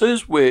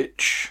substances,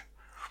 which,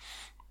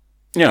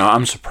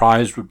 I'm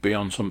surprised would be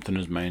on something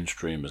as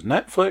mainstream as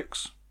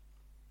Netflix.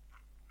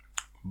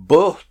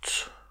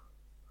 But,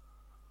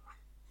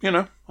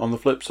 on the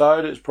flip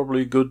side, it's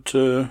probably good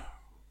to,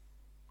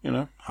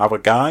 have a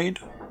guide.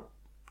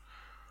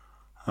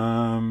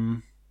 Yeah,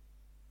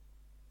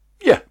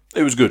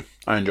 it was good.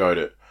 I enjoyed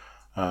it.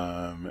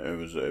 It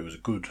was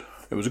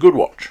a good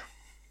watch.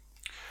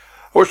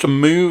 I watched a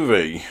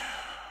movie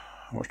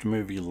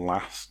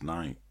last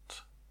night.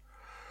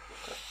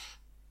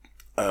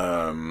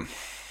 I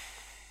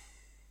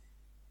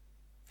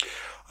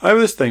have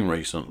this thing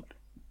recently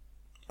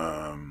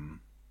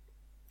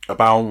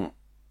about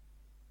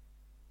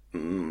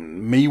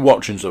me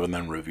watching stuff and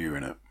then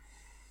reviewing it.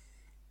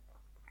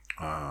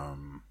 I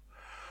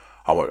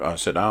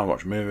sit down,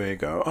 watch a movie,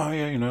 go, oh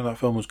yeah, that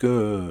film was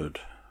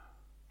good.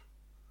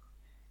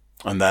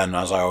 And then,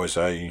 as I always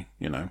say,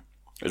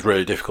 it's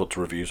really difficult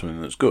to review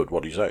something that's good.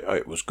 What do you say? Oh,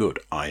 it was good.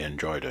 I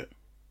enjoyed it.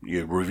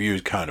 Your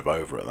review's kind of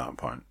over at that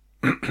point.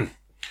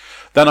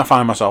 Then I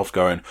find myself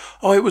going,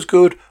 oh, it was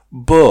good,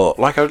 but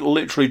like I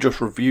literally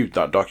just reviewed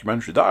that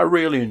documentary that I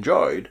really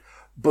enjoyed,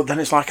 but then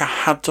it's like I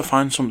had to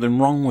find something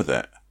wrong with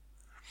it.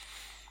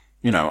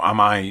 Am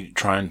I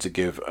trying to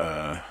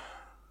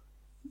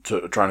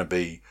trying to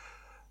be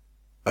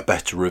a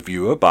better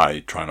reviewer by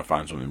trying to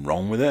find something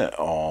wrong with it,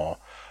 or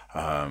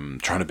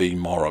trying to be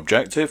more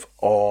objective,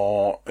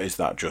 or is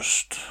that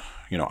just,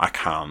 I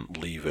can't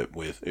leave it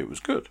with it was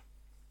good?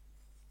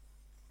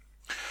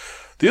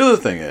 The other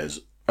thing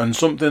is, and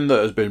something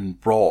that has been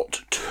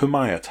brought to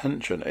my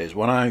attention, is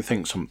when I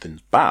think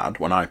something's bad,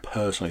 when I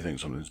personally think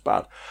something's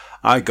bad,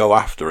 I go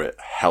after it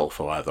hell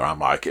for leather. I'm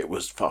like, it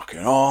was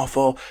fucking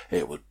awful,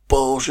 it was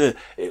bullshit,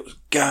 it was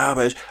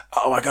garbage,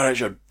 oh my god, it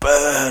should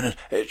burn,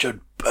 it should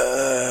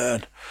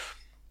burn.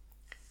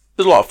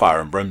 There's a lot of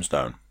fire and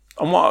brimstone.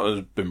 And what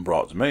has been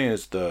brought to me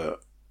is that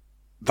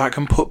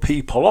can put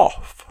people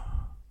off.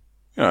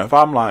 If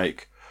I'm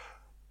like,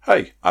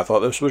 hey, I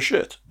thought this was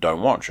shit,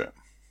 don't watch it.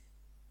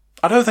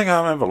 I don't think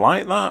I'm ever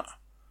like that.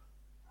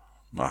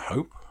 I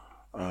hope.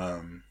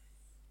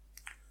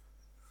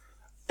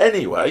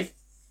 Anyway,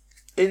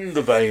 in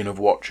the vein of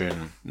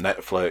watching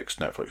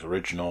Netflix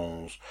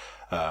originals,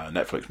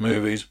 Netflix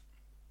movies,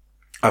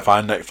 I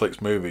find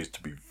Netflix movies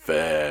to be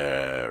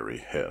very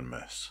hit and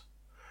miss.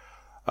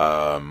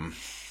 And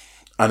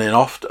in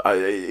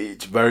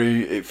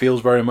it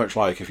feels very much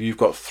like if you've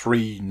got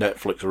 3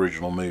 Netflix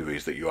original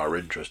movies that you are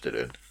interested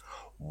in,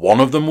 one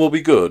of them will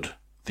be good,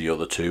 the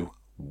other 2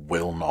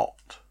 will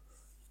not.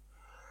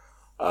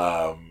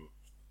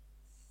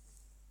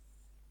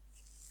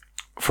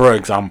 For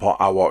example,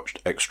 I watched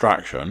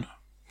Extraction.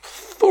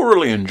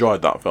 Thoroughly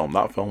enjoyed that film.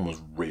 That film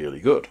was really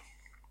good.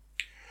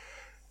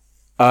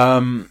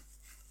 I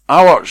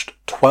watched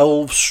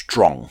 12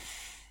 Strong.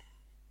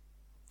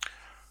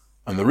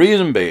 And the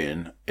reason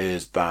being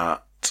is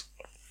that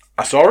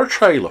I saw a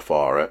trailer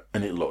for it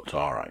and it looked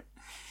alright.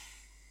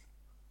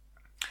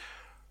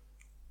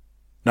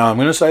 Now, I'm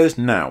going to say this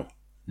now.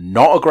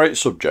 Not a great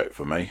subject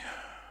for me.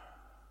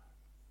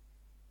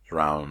 It's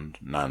around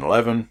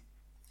 9/11.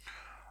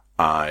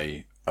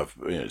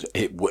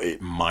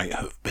 It might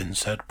have been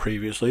said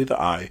previously that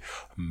I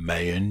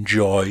may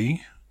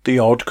enjoy the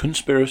odd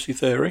conspiracy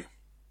theory.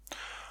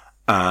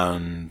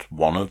 And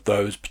one of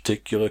those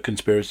particular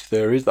conspiracy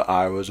theories that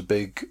I was a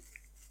big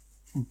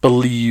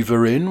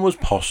believer in was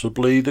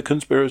possibly the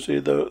conspiracy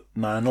that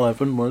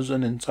 9/11 was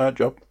an inside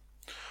job.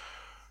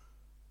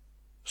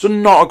 So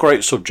not a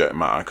great subject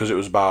matter, because it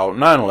was about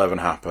 9/11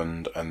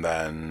 happened and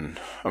then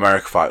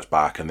America fights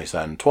back and they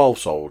send 12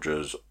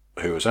 soldiers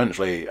who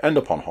essentially end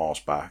up on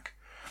horseback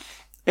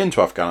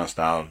into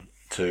Afghanistan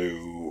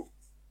to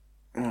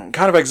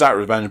kind of exact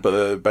revenge, but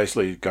they're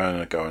basically going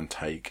to go and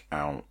take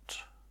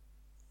out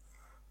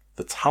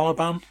the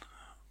Taliban,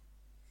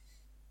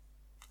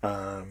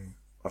 I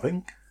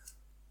think.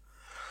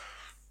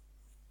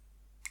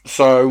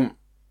 So,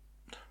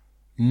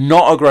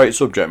 not a great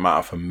subject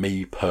matter for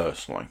me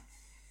personally.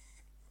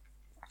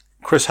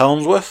 Chris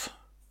Hemsworth,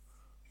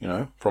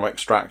 from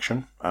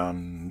Extraction,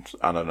 and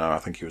I don't know, I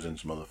think he was in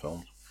some other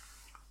films.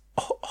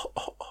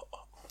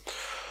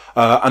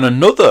 And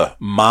another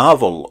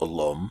Marvel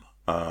alum,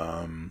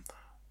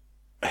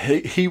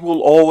 he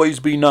will always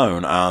be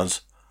known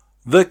as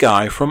the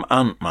guy from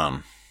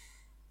Ant-Man.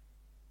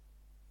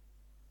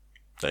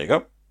 There you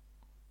go.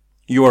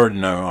 You already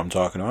know who I'm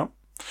talking about.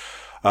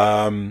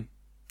 A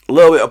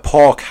little bit of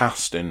poor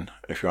casting,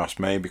 if you ask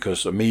me,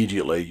 because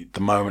immediately,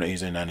 the moment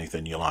he's in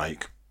anything, you're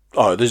like,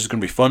 oh, this is going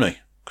to be funny.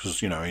 Because,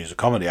 he's a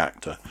comedy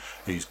actor.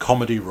 He's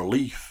comedy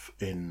relief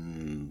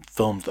in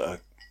films that are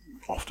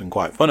often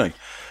quite funny.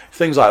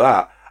 Things like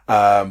that.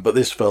 But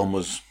this film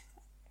was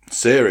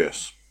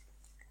serious.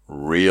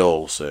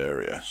 Real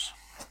serious.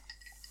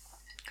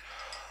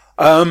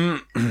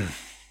 12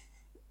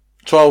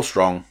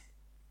 Strong.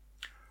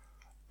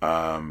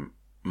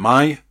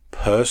 My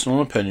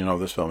personal opinion of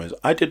this film is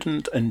I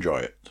didn't enjoy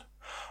it.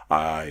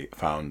 I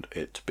found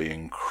it to be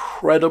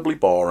incredibly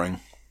boring,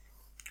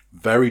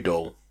 very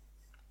dull.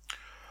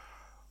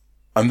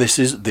 And this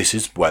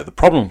is where the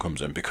problem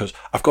comes in, because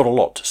I've got a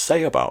lot to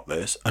say about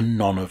this and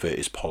none of it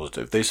is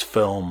positive. This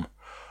film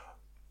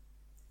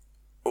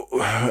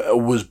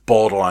was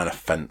borderline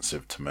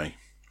offensive to me.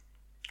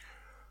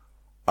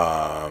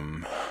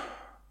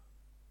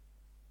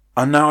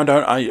 And now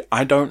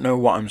I don't know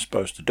what I'm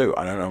supposed to do.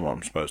 I don't know what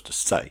I'm supposed to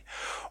say.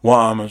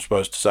 I'm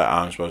supposed to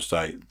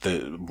say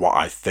what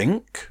I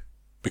think,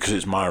 because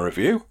it's my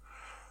review.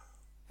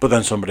 But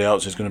then somebody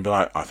else is going to be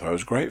like, I thought it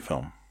was a great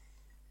film.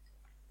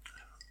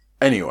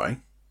 Anyway,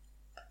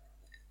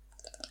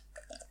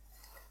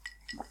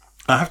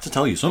 I have to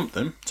tell you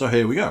something, so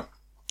here we go.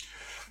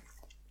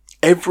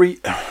 Every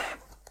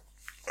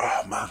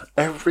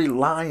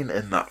line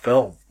in that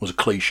film was a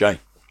cliche.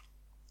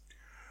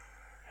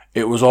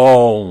 It was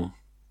all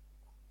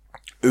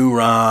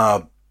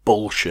hoorah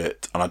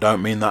bullshit, and I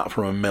don't mean that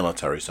from a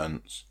military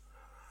sense.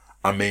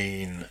 I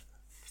mean,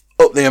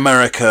 up the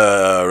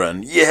America,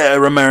 and yeah,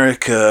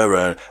 America,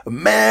 and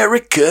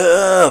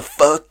America,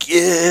 fuck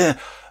yeah.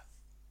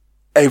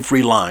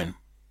 Every line.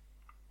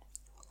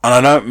 And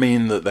I don't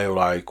mean that they were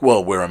like,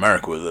 well, we're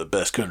America, we're the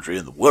best country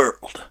in the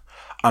world.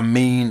 I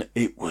mean,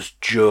 it was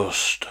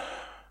just,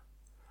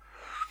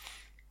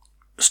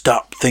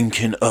 stop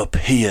thinking up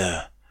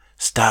here.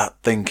 Start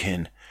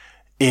thinking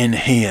in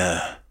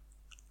here.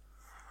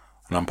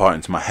 And I'm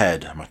pointing to my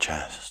head and my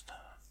chest,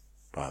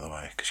 by the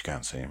way, because you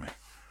can't see me.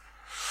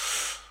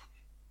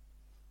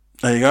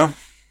 There you go.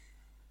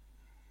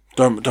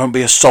 Don't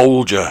be a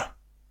soldier.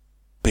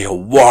 Be a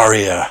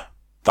warrior.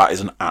 That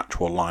is an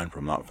actual line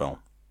from that film,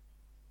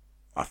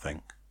 I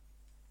think.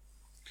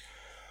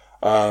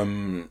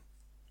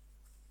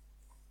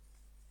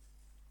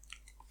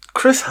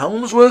 Chris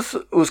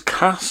Hemsworth was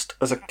cast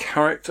as a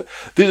character.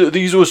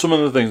 These were some of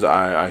the things that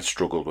I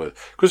struggled with.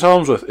 Chris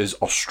Hemsworth is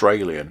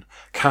Australian,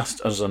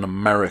 cast as an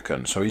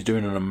American, so he's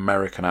doing an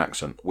American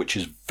accent, which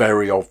is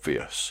very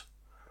obvious.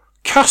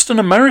 Cast an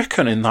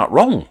American in that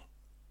role.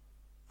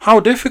 How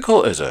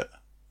difficult is it?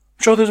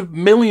 I'm sure there's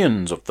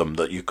millions of them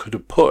that you could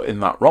have put in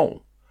that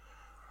role.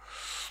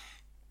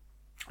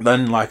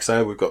 Then, like I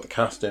say, we've got the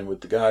casting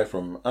with the guy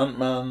from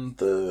Ant-Man,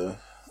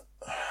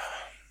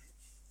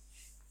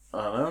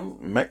 I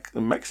don't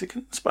know,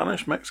 Mexican,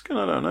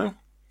 I don't know.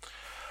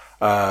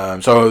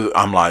 So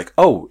I'm like,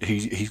 oh,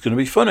 he's going to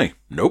be funny.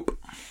 Nope.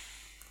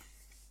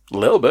 A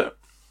little bit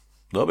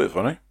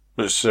funny,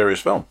 but it's a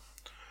serious film.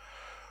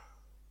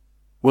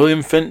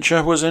 William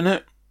Fincher was in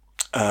it.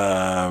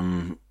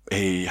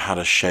 He had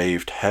a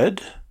shaved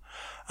head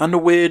and a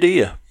weird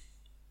ear.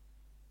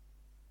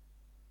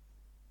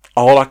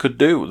 All I could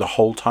do the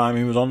whole time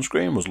he was on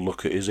screen was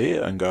look at his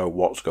ear and go,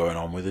 what's going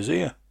on with his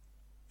ear?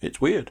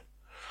 It's weird.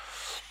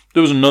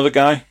 There was another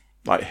guy,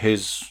 like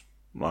his,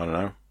 I don't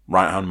know,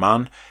 right-hand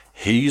man.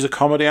 He's a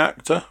comedy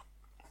actor.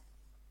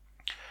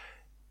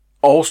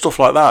 All stuff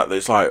like that.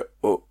 It's like,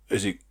 oh,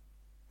 when's he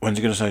going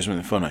to say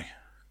something funny?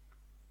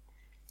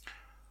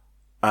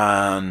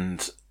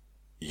 And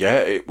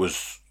yeah, it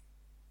was.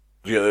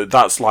 Yeah,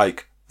 that's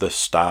like the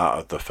start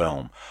of the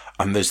film.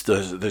 And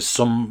there's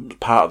some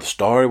part of the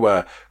story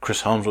where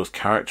Chris Hemsworth's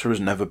character has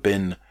never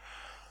been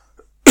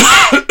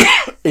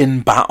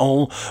in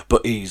battle,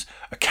 but he's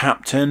a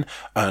captain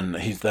and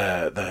he's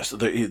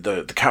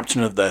the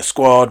captain of their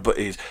squad, but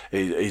he's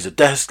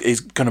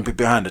going to be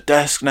behind a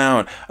desk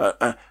now.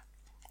 And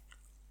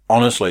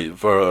honestly,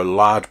 for a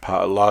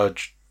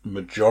large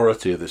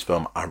majority of this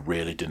film, I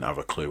really didn't have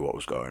a clue what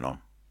was going on.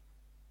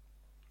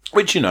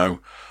 Which,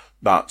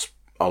 that's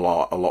a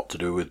lot to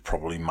do with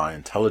probably my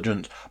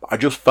intelligence. But I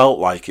just felt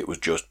like it was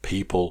just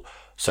people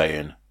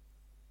saying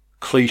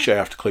cliche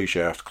after cliche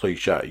after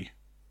cliche,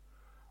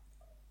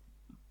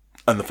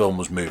 and the film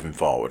was moving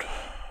forward.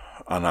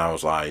 And I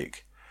was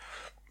like,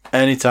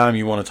 anytime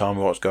you want to tell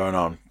me what's going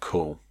on,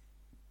 cool.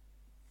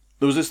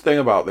 There was this thing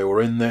about they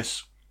were in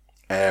this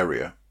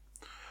area.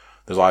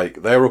 There's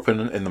like, they were up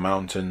in the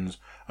mountains,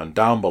 and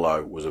down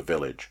below was a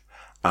village.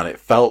 And it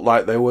felt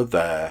like they were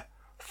there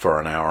for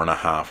an hour and a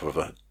half of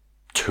a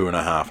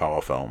 2.5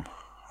 hour film.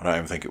 I don't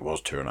even think it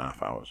was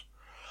 2.5 hours.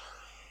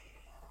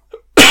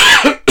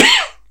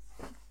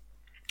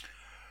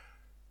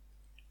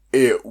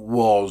 It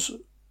was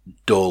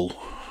dull.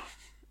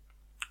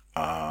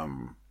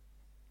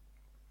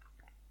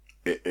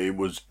 It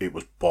was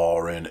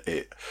boring.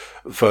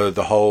 For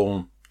the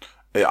whole.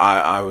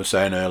 I was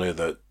saying earlier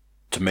that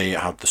to me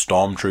it had the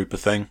stormtrooper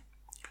thing.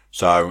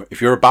 So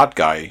if you're a bad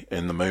guy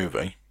in the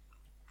movie,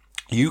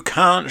 you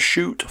can't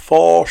shoot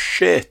for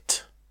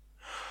shit.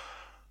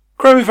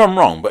 Correct me if I'm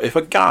wrong, but if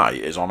a guy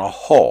is on a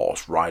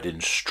horse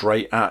riding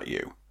straight at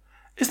you,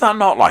 is that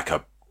not like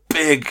a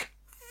big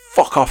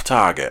fuck off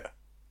target?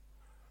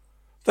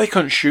 They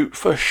couldn't shoot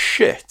for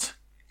shit.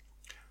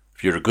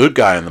 If you're a good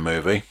guy in the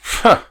movie,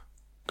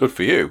 good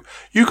for you.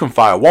 You can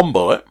fire one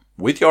bullet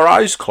with your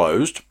eyes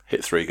closed,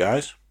 hit 3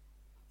 guys.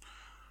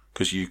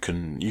 Because you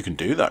can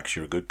do that because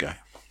you're a good guy.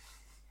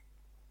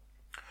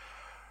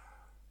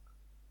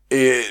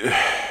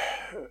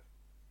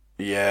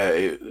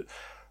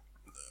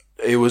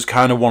 It was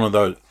kind of one of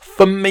those.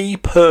 For me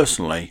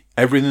personally,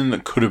 everything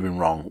that could have been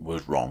wrong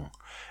was wrong.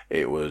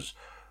 It was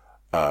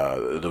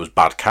there was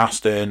bad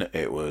casting.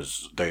 It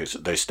was they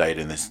stayed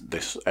in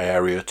this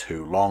area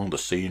too long. The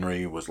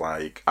scenery was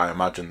like, I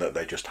imagine that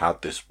they just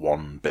had this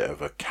one bit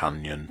of a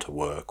canyon to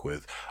work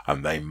with,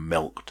 and they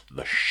milked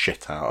the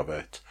shit out of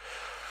it.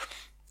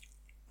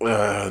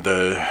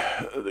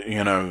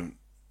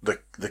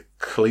 The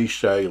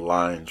cliche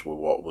lines were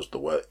what was the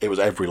word. It was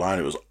every line.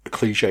 It was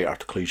cliche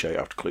after cliche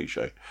after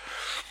cliche.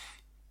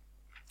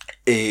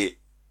 It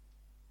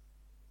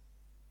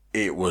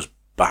was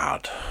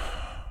bad.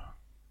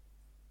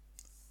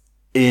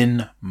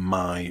 In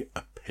my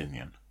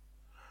opinion,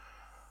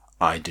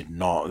 I did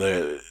not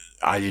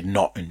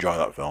enjoy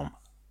that film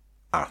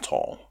at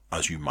all,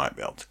 as you might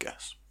be able to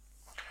guess.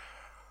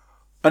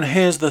 And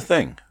here's the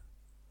thing.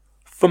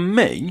 For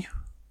me,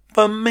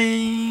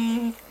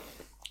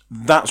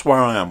 that's where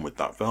I am with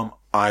that film.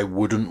 I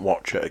wouldn't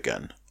watch it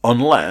again.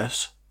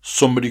 Unless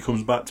somebody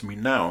comes back to me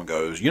now and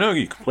goes,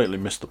 you completely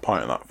missed the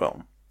point of that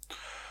film.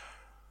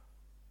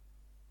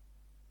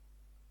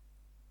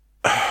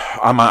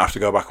 I might have to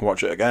go back and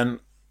watch it again.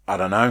 I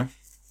don't know.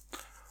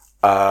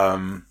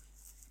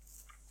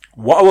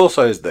 What I will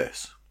say is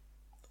this.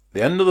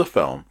 The end of the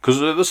film,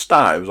 because at the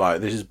start it was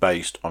like, this is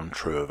based on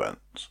true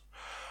events.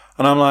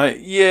 And I'm like,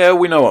 yeah,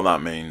 we know what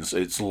that means.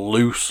 It's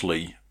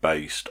loosely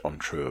based on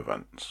true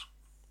events.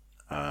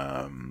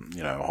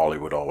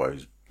 Hollywood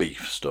always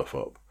beefs stuff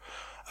up.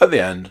 At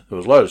the end, there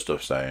was a load of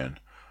stuff saying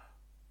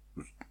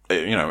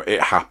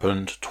it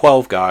happened.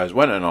 12 guys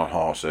went in on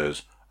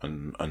horses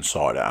and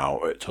sorted it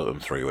out. It took them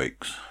 3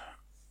 weeks.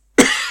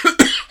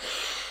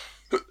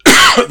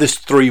 This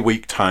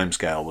 3-week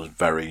timescale was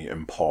very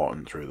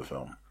important through the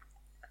film.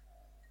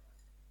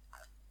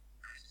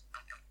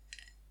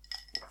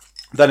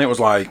 Then it was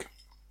like,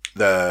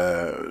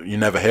 you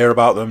never hear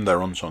about them,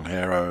 they're unsung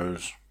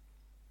heroes.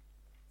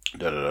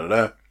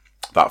 That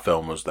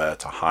film was there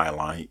to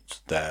highlight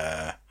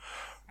their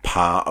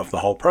part of the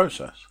whole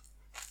process.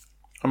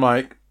 I'm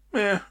like,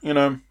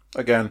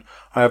 again,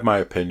 I have my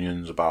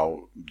opinions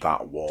about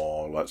that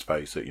war. Let's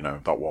face it,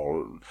 that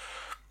war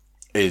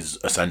is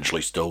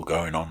essentially still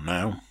going on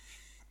now.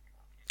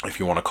 If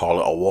you want to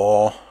call it a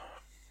war,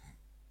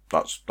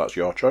 that's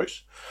your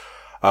choice.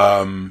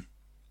 And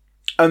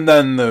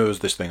then there was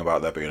this thing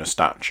about there being a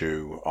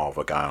statue of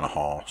a guy on a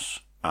horse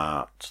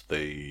at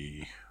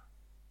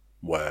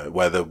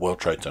where the World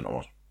Trade Center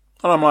was.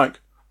 And I'm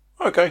like,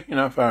 okay,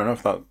 fair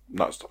enough.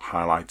 That's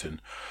highlighting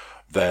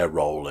their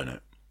role in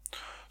it.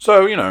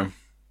 So,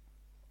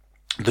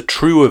 the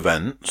true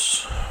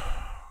events,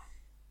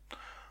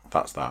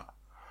 that's that.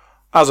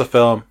 As a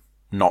film,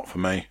 not for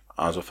me.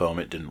 As a film,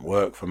 it didn't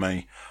work for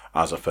me.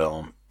 As a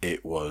film,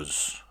 it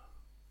was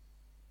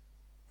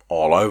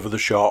all over the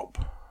shop.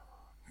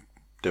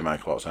 Didn't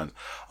make a lot of sense.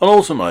 And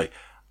ultimately,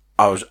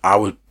 I was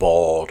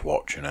bored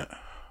watching it.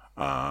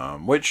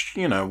 Which,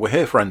 we're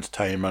here for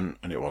entertainment,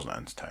 and it wasn't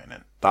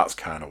entertaining. That's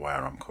kind of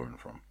where I'm coming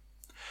from.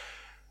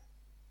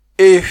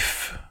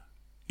 If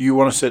you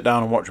want to sit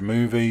down and watch a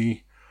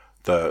movie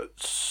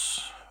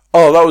that's...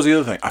 Oh, that was the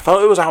other thing. I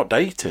felt it was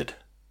outdated.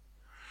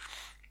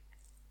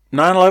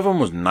 9/11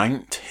 was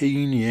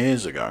 19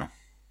 years ago.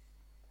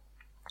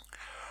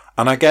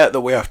 And I get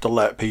that we have to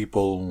let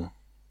people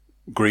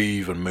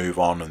grieve and move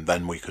on, and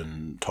then we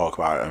can talk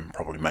about it and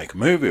probably make a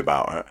movie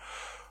about it.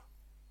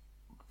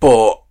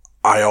 But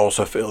I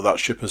also feel that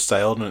ship has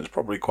sailed and it's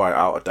probably quite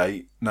out of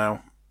date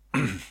now.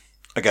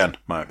 Again,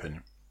 my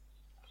opinion.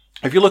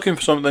 If you're looking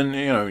for something,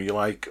 you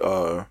like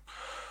a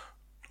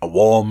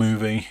war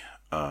movie,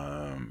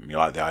 you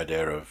like the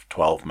idea of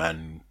 12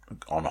 men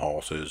on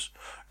horses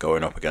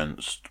going up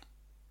against,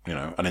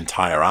 an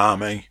entire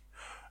army,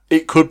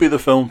 it could be the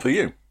film for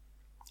you.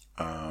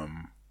 At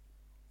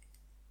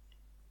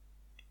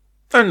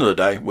the end of the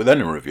day, with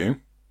any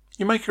review,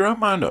 you make your own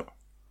mind up.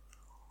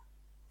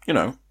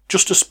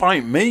 Just to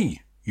spite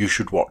me, you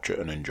should watch it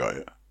and enjoy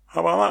it.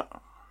 How about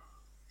that?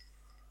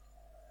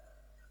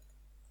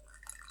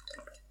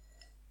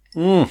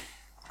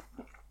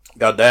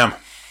 God damn.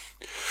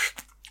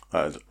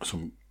 That is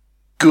some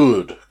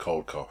good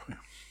cold coffee.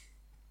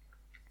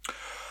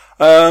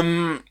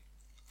 I've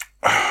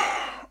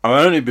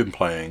only been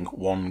playing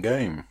one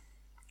game.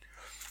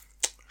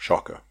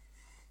 Shocker.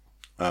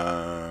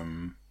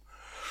 I'm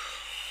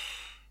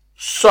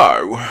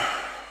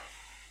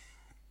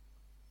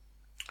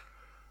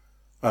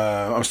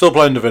still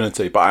playing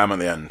Divinity, but I am at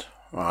the end.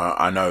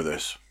 I know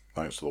this,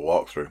 thanks to the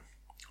walkthrough.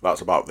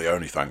 That's about the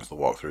only thanks the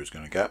walkthrough is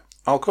going to get.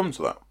 I'll come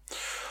to that.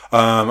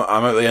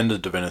 I'm at the end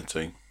of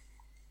Divinity.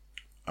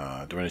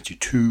 Divinity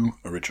 2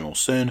 Original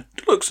Sin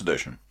Deluxe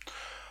Edition.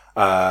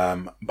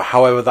 But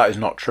however, that is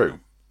not true.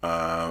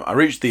 I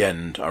reached the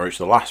end. I reached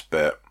the last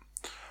bit.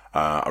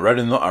 I read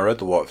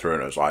the walkthrough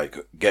and it was like,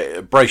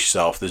 brace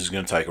yourself. This is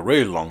going to take a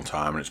really long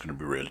time and it's going to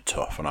be really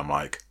tough. And I'm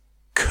like,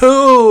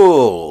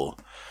 cool.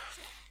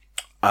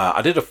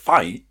 I did a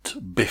fight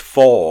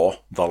before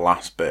the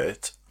last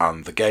bit,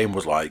 and the game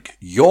was like,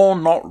 "You're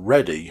not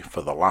ready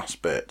for the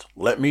last bit.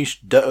 Let me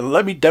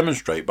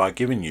demonstrate by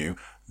giving you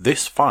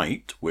this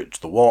fight," which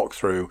the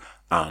walkthrough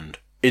and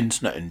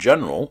internet in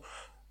general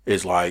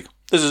is like,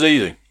 "This is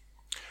easy."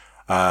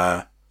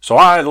 So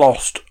I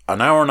lost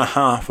an hour and a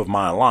half of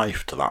my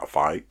life to that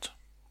fight.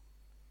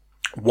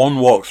 One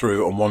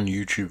walkthrough and one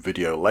YouTube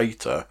video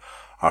later,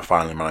 I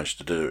finally managed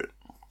to do it.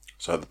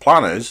 So the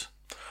plan is,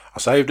 I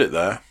saved it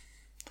there.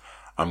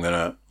 I'm going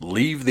to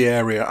leave the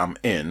area I'm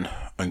in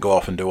and go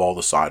off and do all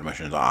the side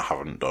missions that I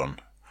haven't done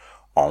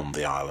on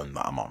the island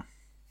that I'm on.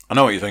 I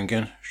know what you're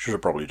thinking. Should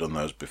have probably done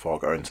those before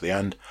going to the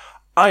end.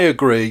 I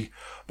agree,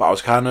 but I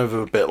was kind of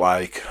a bit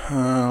like,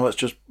 let's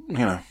just,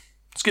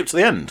 skip to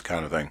the end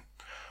kind of thing.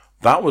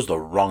 That was the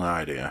wrong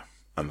idea,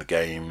 and the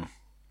game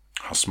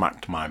has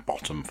smacked my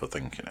bottom for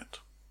thinking it.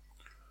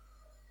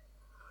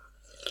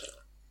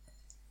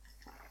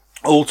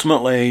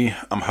 Ultimately,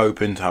 I'm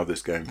hoping to have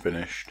this game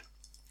finished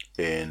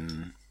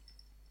in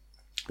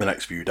the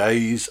next few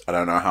days. I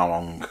don't know how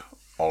long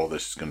all of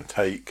this is going to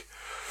take.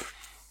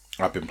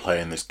 I've been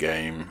playing this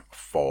game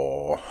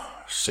for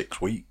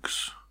 6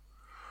 weeks,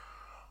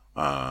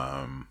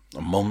 a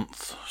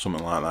month,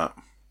 something like that.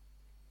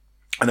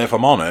 And if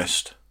I'm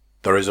honest,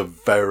 there is a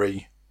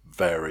very,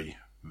 very,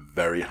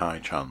 very high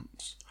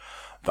chance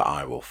that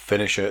I will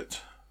finish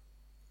it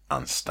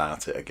and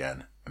start it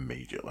again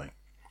immediately.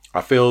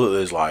 I feel that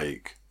there's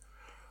like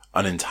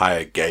an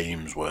entire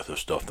game's worth of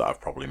stuff that I've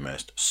probably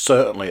missed.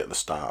 Certainly at the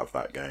start of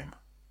that game.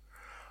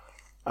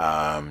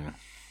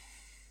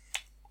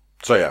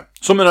 So yeah,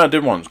 something I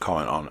did want to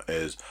comment on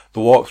is the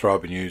walkthrough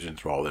I've been using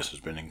through all this has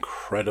been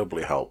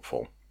incredibly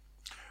helpful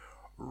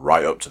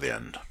right up to the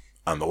end.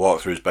 And the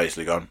walkthrough is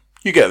basically gone,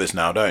 you get this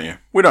now, don't you?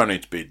 We don't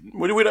need to be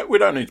we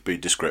don't need to be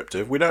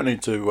descriptive. We don't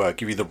need to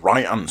give you the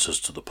right answers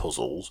to the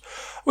puzzles.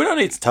 We don't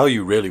need to tell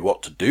you really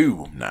what to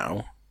do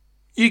now.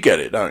 You get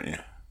it, don't you?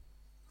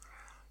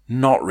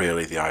 Not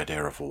really the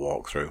idea of a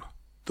walkthrough.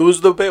 There was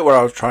the bit where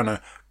I was trying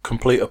to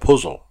complete a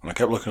puzzle and I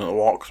kept looking at the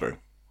walkthrough,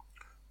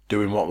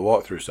 doing what the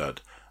walkthrough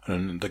said.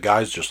 And the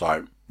guy's just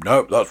like,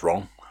 nope, that's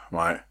wrong. I'm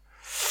like,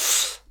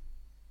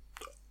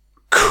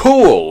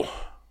 cool.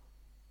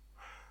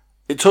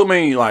 It took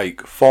me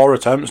like 4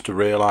 attempts to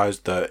realise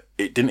that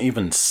it didn't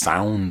even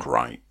sound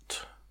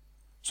right.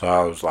 So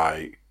I was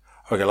like,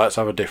 okay, let's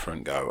have a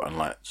different go and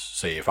let's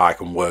see if I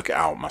can work it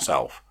out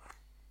myself.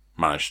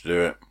 Managed to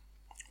do it.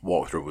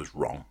 Walkthrough was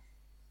wrong.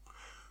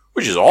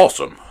 Which is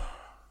awesome.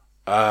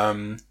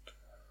 I'm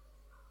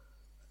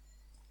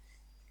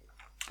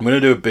going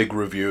to do a big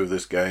review of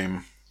this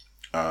game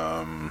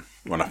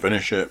when I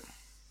finish it.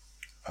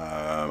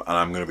 And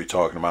I'm going to be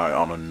talking about it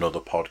on another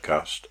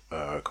podcast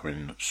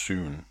coming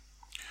soon.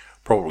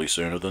 Probably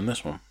sooner than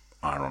this one.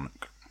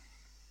 Ironic.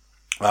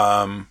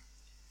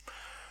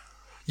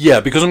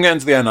 Yeah, because I'm getting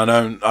to the end, I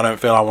don't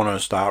feel I want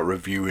to start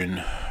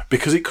reviewing,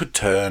 because it could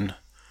turn.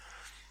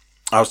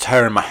 I was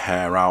tearing my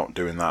hair out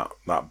doing that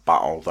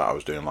battle that I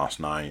was doing last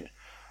night.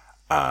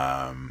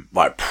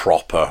 Like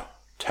proper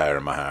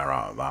tearing my hair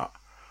out of that.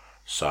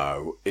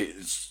 So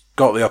it's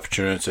got the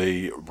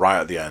opportunity right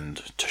at the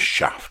end to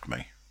shaft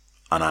me.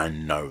 And I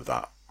know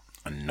that.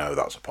 I know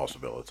that's a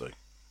possibility.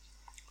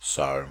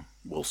 So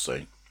we'll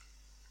see.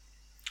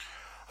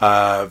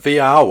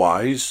 VR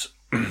wise,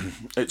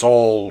 it's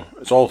all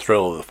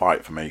thrill of the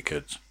fight for me,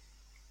 kids.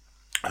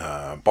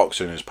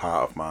 Boxing is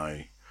part of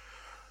my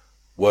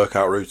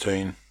workout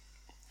routine.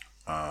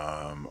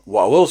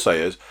 What I will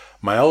say is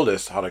my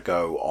eldest had a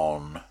go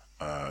on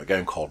a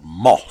game called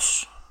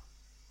Moss,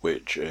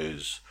 which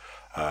is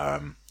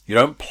you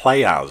don't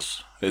play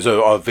as, it's a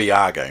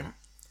VR game.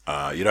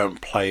 You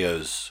don't play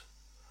as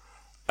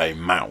a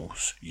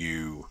mouse.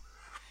 You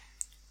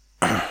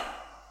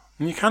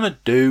kind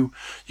of do.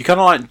 You kind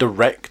of like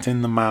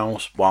directing the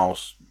mouse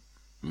whilst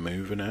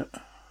moving it.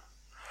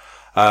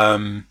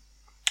 One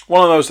of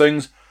those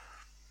things.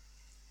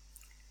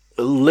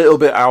 A little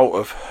bit out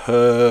of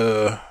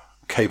her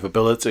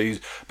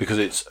capabilities because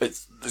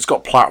it's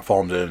got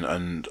platforms in,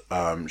 and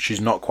she's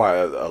not quite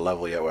at a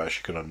level yet where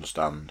she can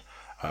understand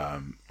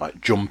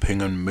like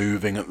jumping and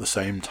moving at the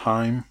same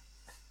time.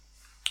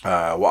 What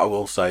I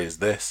will say is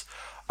this: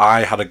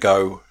 I had a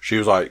go. She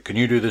was like, "Can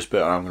you do this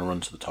bit?" And I'm going to run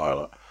to the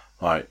toilet.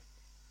 Like,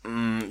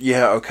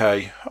 yeah,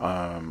 okay.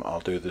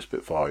 I'll do this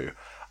bit for you.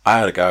 I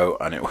had a go,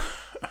 and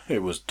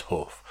it was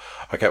tough.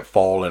 I kept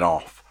falling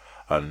off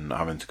and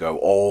having to go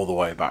all the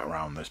way back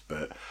around this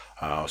bit.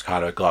 I was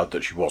kind of glad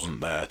that she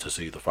wasn't there to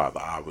see the fact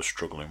that I was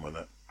struggling with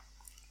it.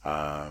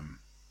 Fun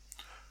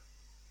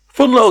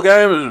little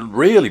game.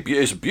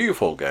 It's a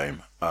beautiful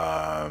game.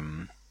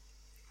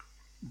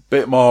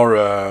 Bit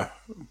more.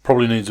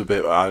 Probably needs a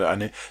bit.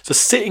 It's a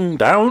sitting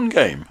down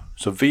game.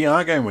 It's a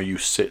VR game where you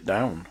sit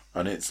down,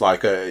 and it's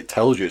like it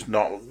tells you it's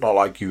not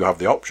like you have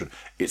the option.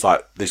 It's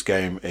like this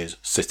game is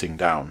sitting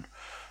down.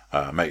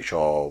 Make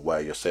sure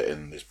where you're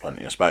sitting there's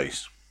plenty of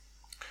space.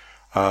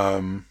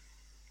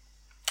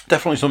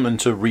 Definitely something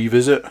to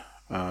revisit.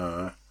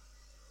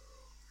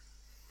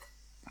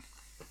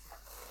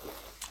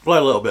 Played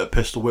a little bit of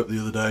Pistol Whip the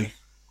other day,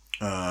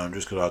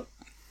 just because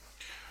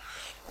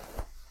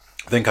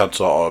I think I'd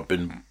sort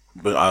of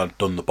I'd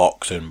done the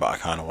boxing, but I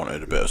kind of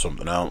wanted a bit of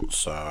something else,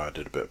 so I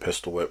did a bit of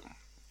Pistol Whip.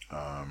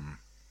 So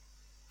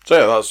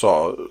yeah, that's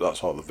sort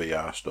of the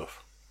VR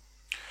stuff.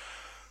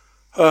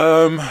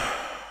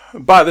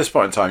 By this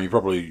point in time, you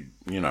probably,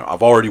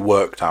 I've already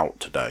worked out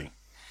today.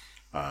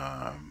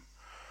 I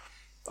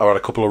had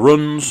a couple of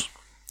runs.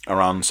 I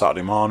ran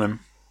Saturday morning.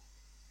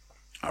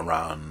 I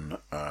ran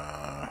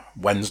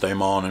Wednesday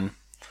morning.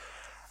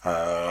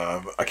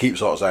 I keep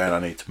sort of saying I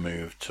need to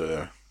move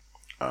to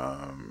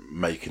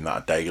making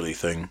that a daily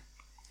thing.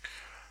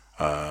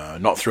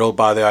 Not thrilled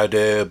by the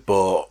idea,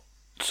 but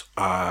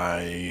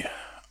I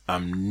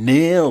am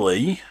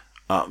nearly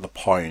at the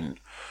point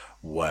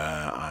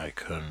where I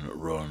can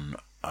run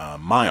a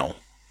mile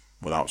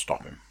without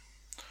stopping.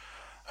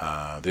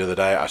 The other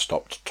day I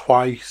stopped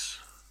twice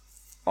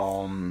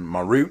on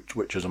my route,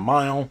 which is a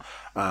mile,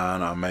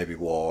 and I maybe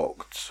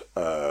walked,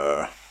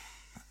 20-30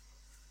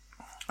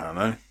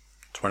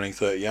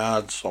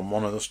 yards on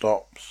one of the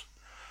stops,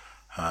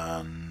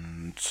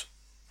 and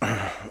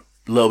a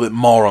little bit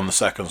more on the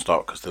second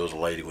stop because there was a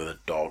lady with a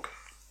dog.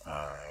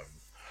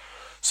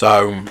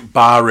 So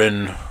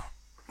barring,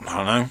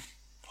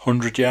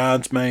 100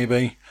 yards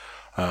maybe,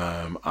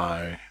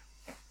 I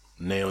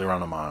nearly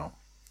ran a mile.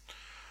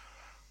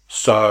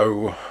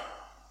 So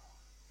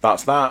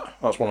that's that.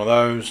 That's one of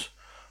those.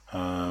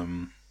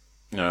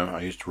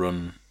 I used to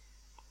run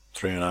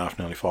 3.5,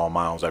 nearly 4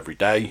 miles every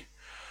day,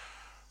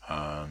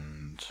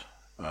 and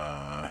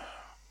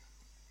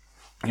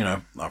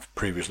I've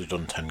previously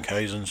done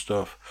 10Ks and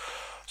stuff.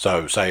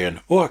 So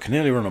saying, I can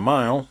nearly run a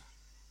mile,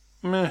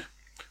 meh.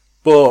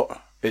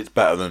 But it's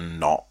better than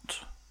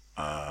not.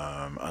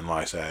 And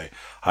like I say,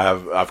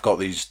 I've got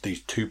these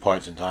 2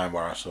 points in time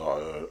where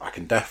I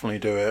can definitely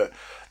do it.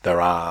 There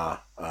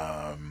are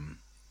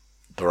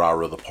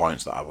other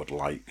points that I would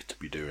like to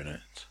be doing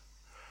it.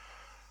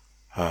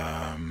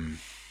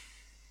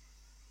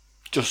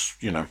 Just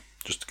to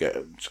get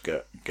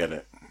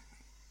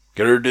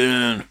her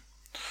done.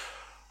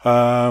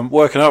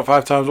 Working out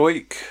 5 times a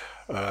week.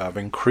 I've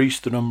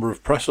increased the number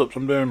of press ups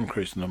I'm doing,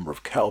 increased the number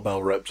of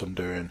kettlebell reps I'm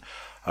doing.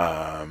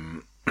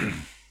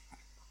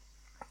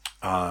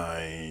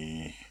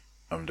 I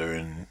am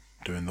doing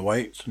the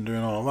weights and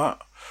doing all of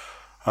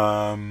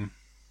that.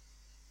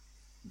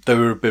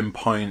 There have been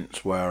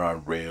points where I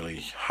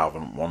really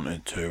haven't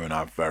wanted to, and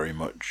I've very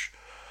much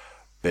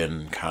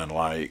been kind of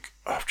like,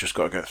 I've just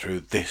got to get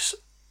through this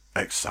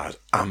exercise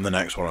and the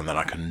next one, and then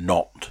I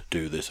cannot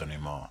do this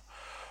anymore,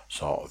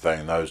 sort of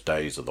thing. Those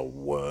days are the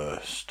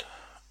worst.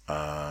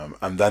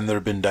 And then there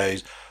have been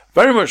days,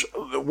 very much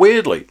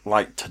weirdly,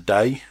 like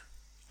today,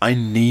 I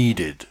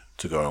needed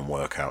to go and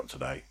work out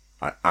today.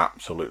 I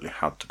absolutely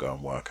had to go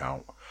and work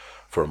out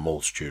for a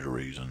multitude of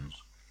reasons.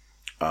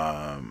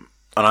 And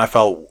I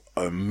felt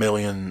a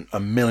million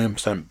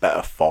 %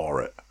 better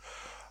for it.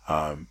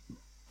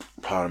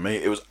 Pardon me,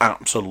 it was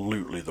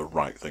absolutely the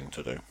right thing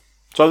to do.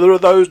 So there are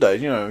those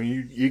days,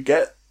 you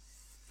get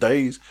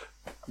days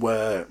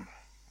where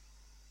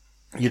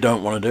you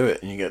don't want to do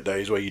it, and you get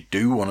days where you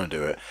do want to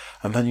do it,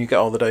 and then you get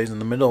all the days in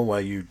the middle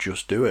where you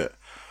just do it.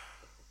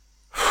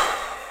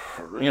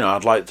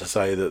 I'd like to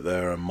say that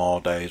there are more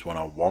days when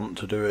I want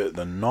to do it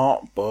than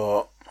not,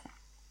 but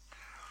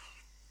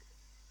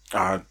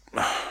I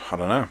don't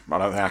know. I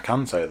don't think I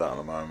can say that at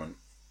the moment.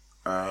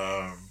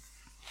 I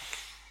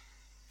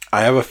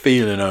have a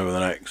feeling over the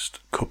next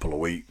couple of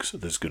weeks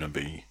there's going to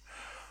be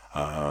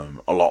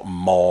a lot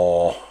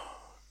more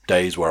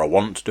days where I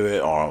want to do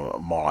it, or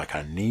more like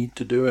I need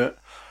to do it.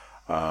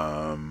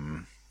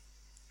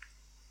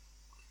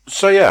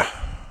 So yeah,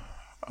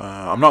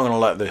 I'm not going to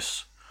let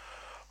this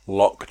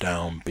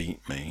lockdown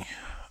beat me.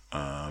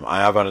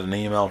 I have had an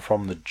email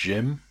from the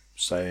gym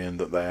saying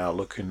that they are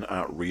looking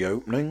at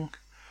reopening.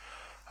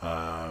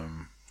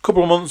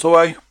 Couple of months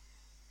away.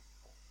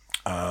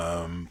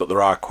 But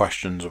there are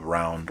questions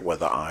around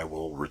whether I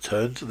will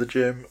return to the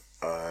gym.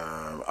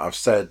 I've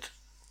said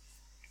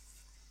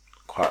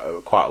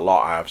quite a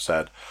lot. I have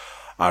said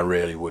I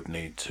really would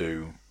need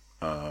to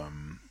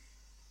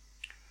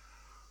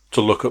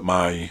look at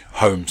my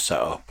home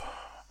setup.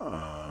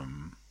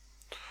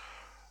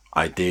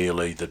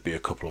 Ideally, there'd be a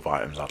couple of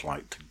items I'd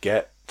like to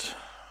get.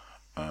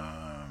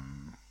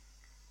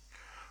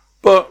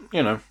 But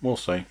we'll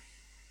see.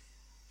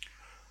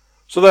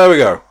 So there we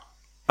go.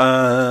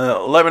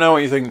 Let me know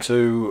what you think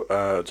to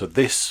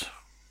this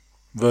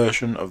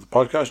version of the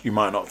podcast. You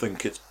might not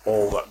think it's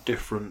all that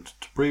different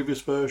to previous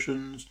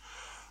versions.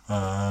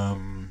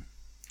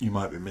 You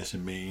might be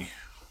missing me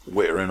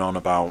whittering on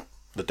about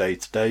the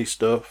day-to-day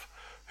stuff.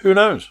 Who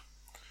knows?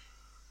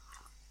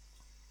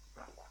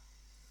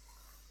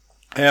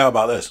 Hey, how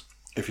about this?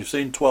 If you've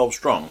seen 12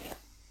 Strong,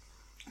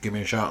 give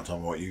me a shout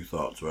on what you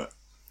thought to it.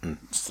 And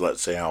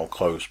let's see how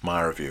close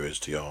my review is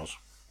to yours.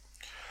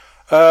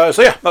 So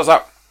yeah, that's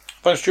that.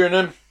 Thanks for tuning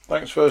in.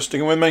 Thanks for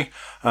sticking with me.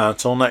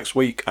 Until next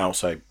week, I'll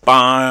say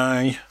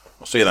bye.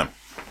 I'll see you then.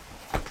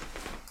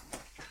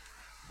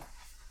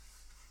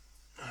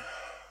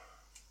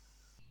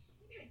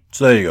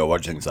 So there you go.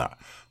 What do you think of that?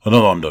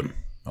 Another one done.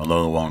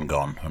 Another one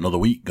gone. Another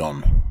week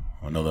gone.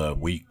 Another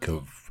week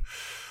of,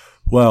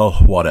 well,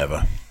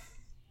 whatever.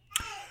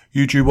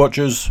 YouTube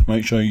watchers,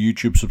 make sure you're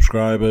YouTube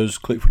subscribers,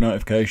 click for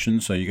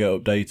notifications so you get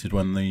updated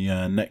when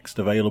the next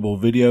available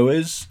video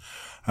is,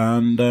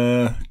 and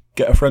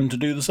get a friend to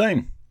do the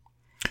same.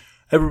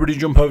 Everybody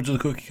jump over to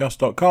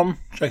thecookiecast.com,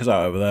 check us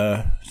out over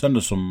there, send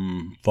us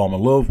some form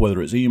of love,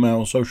 whether it's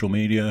email, social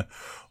media,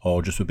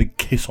 or just a big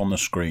kiss on the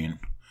screen.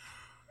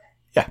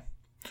 Yeah.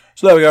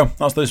 So there we go,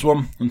 that's this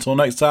one. Until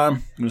next time,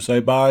 I'm going to say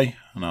bye,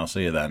 and I'll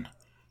see you then.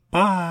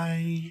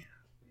 Bye!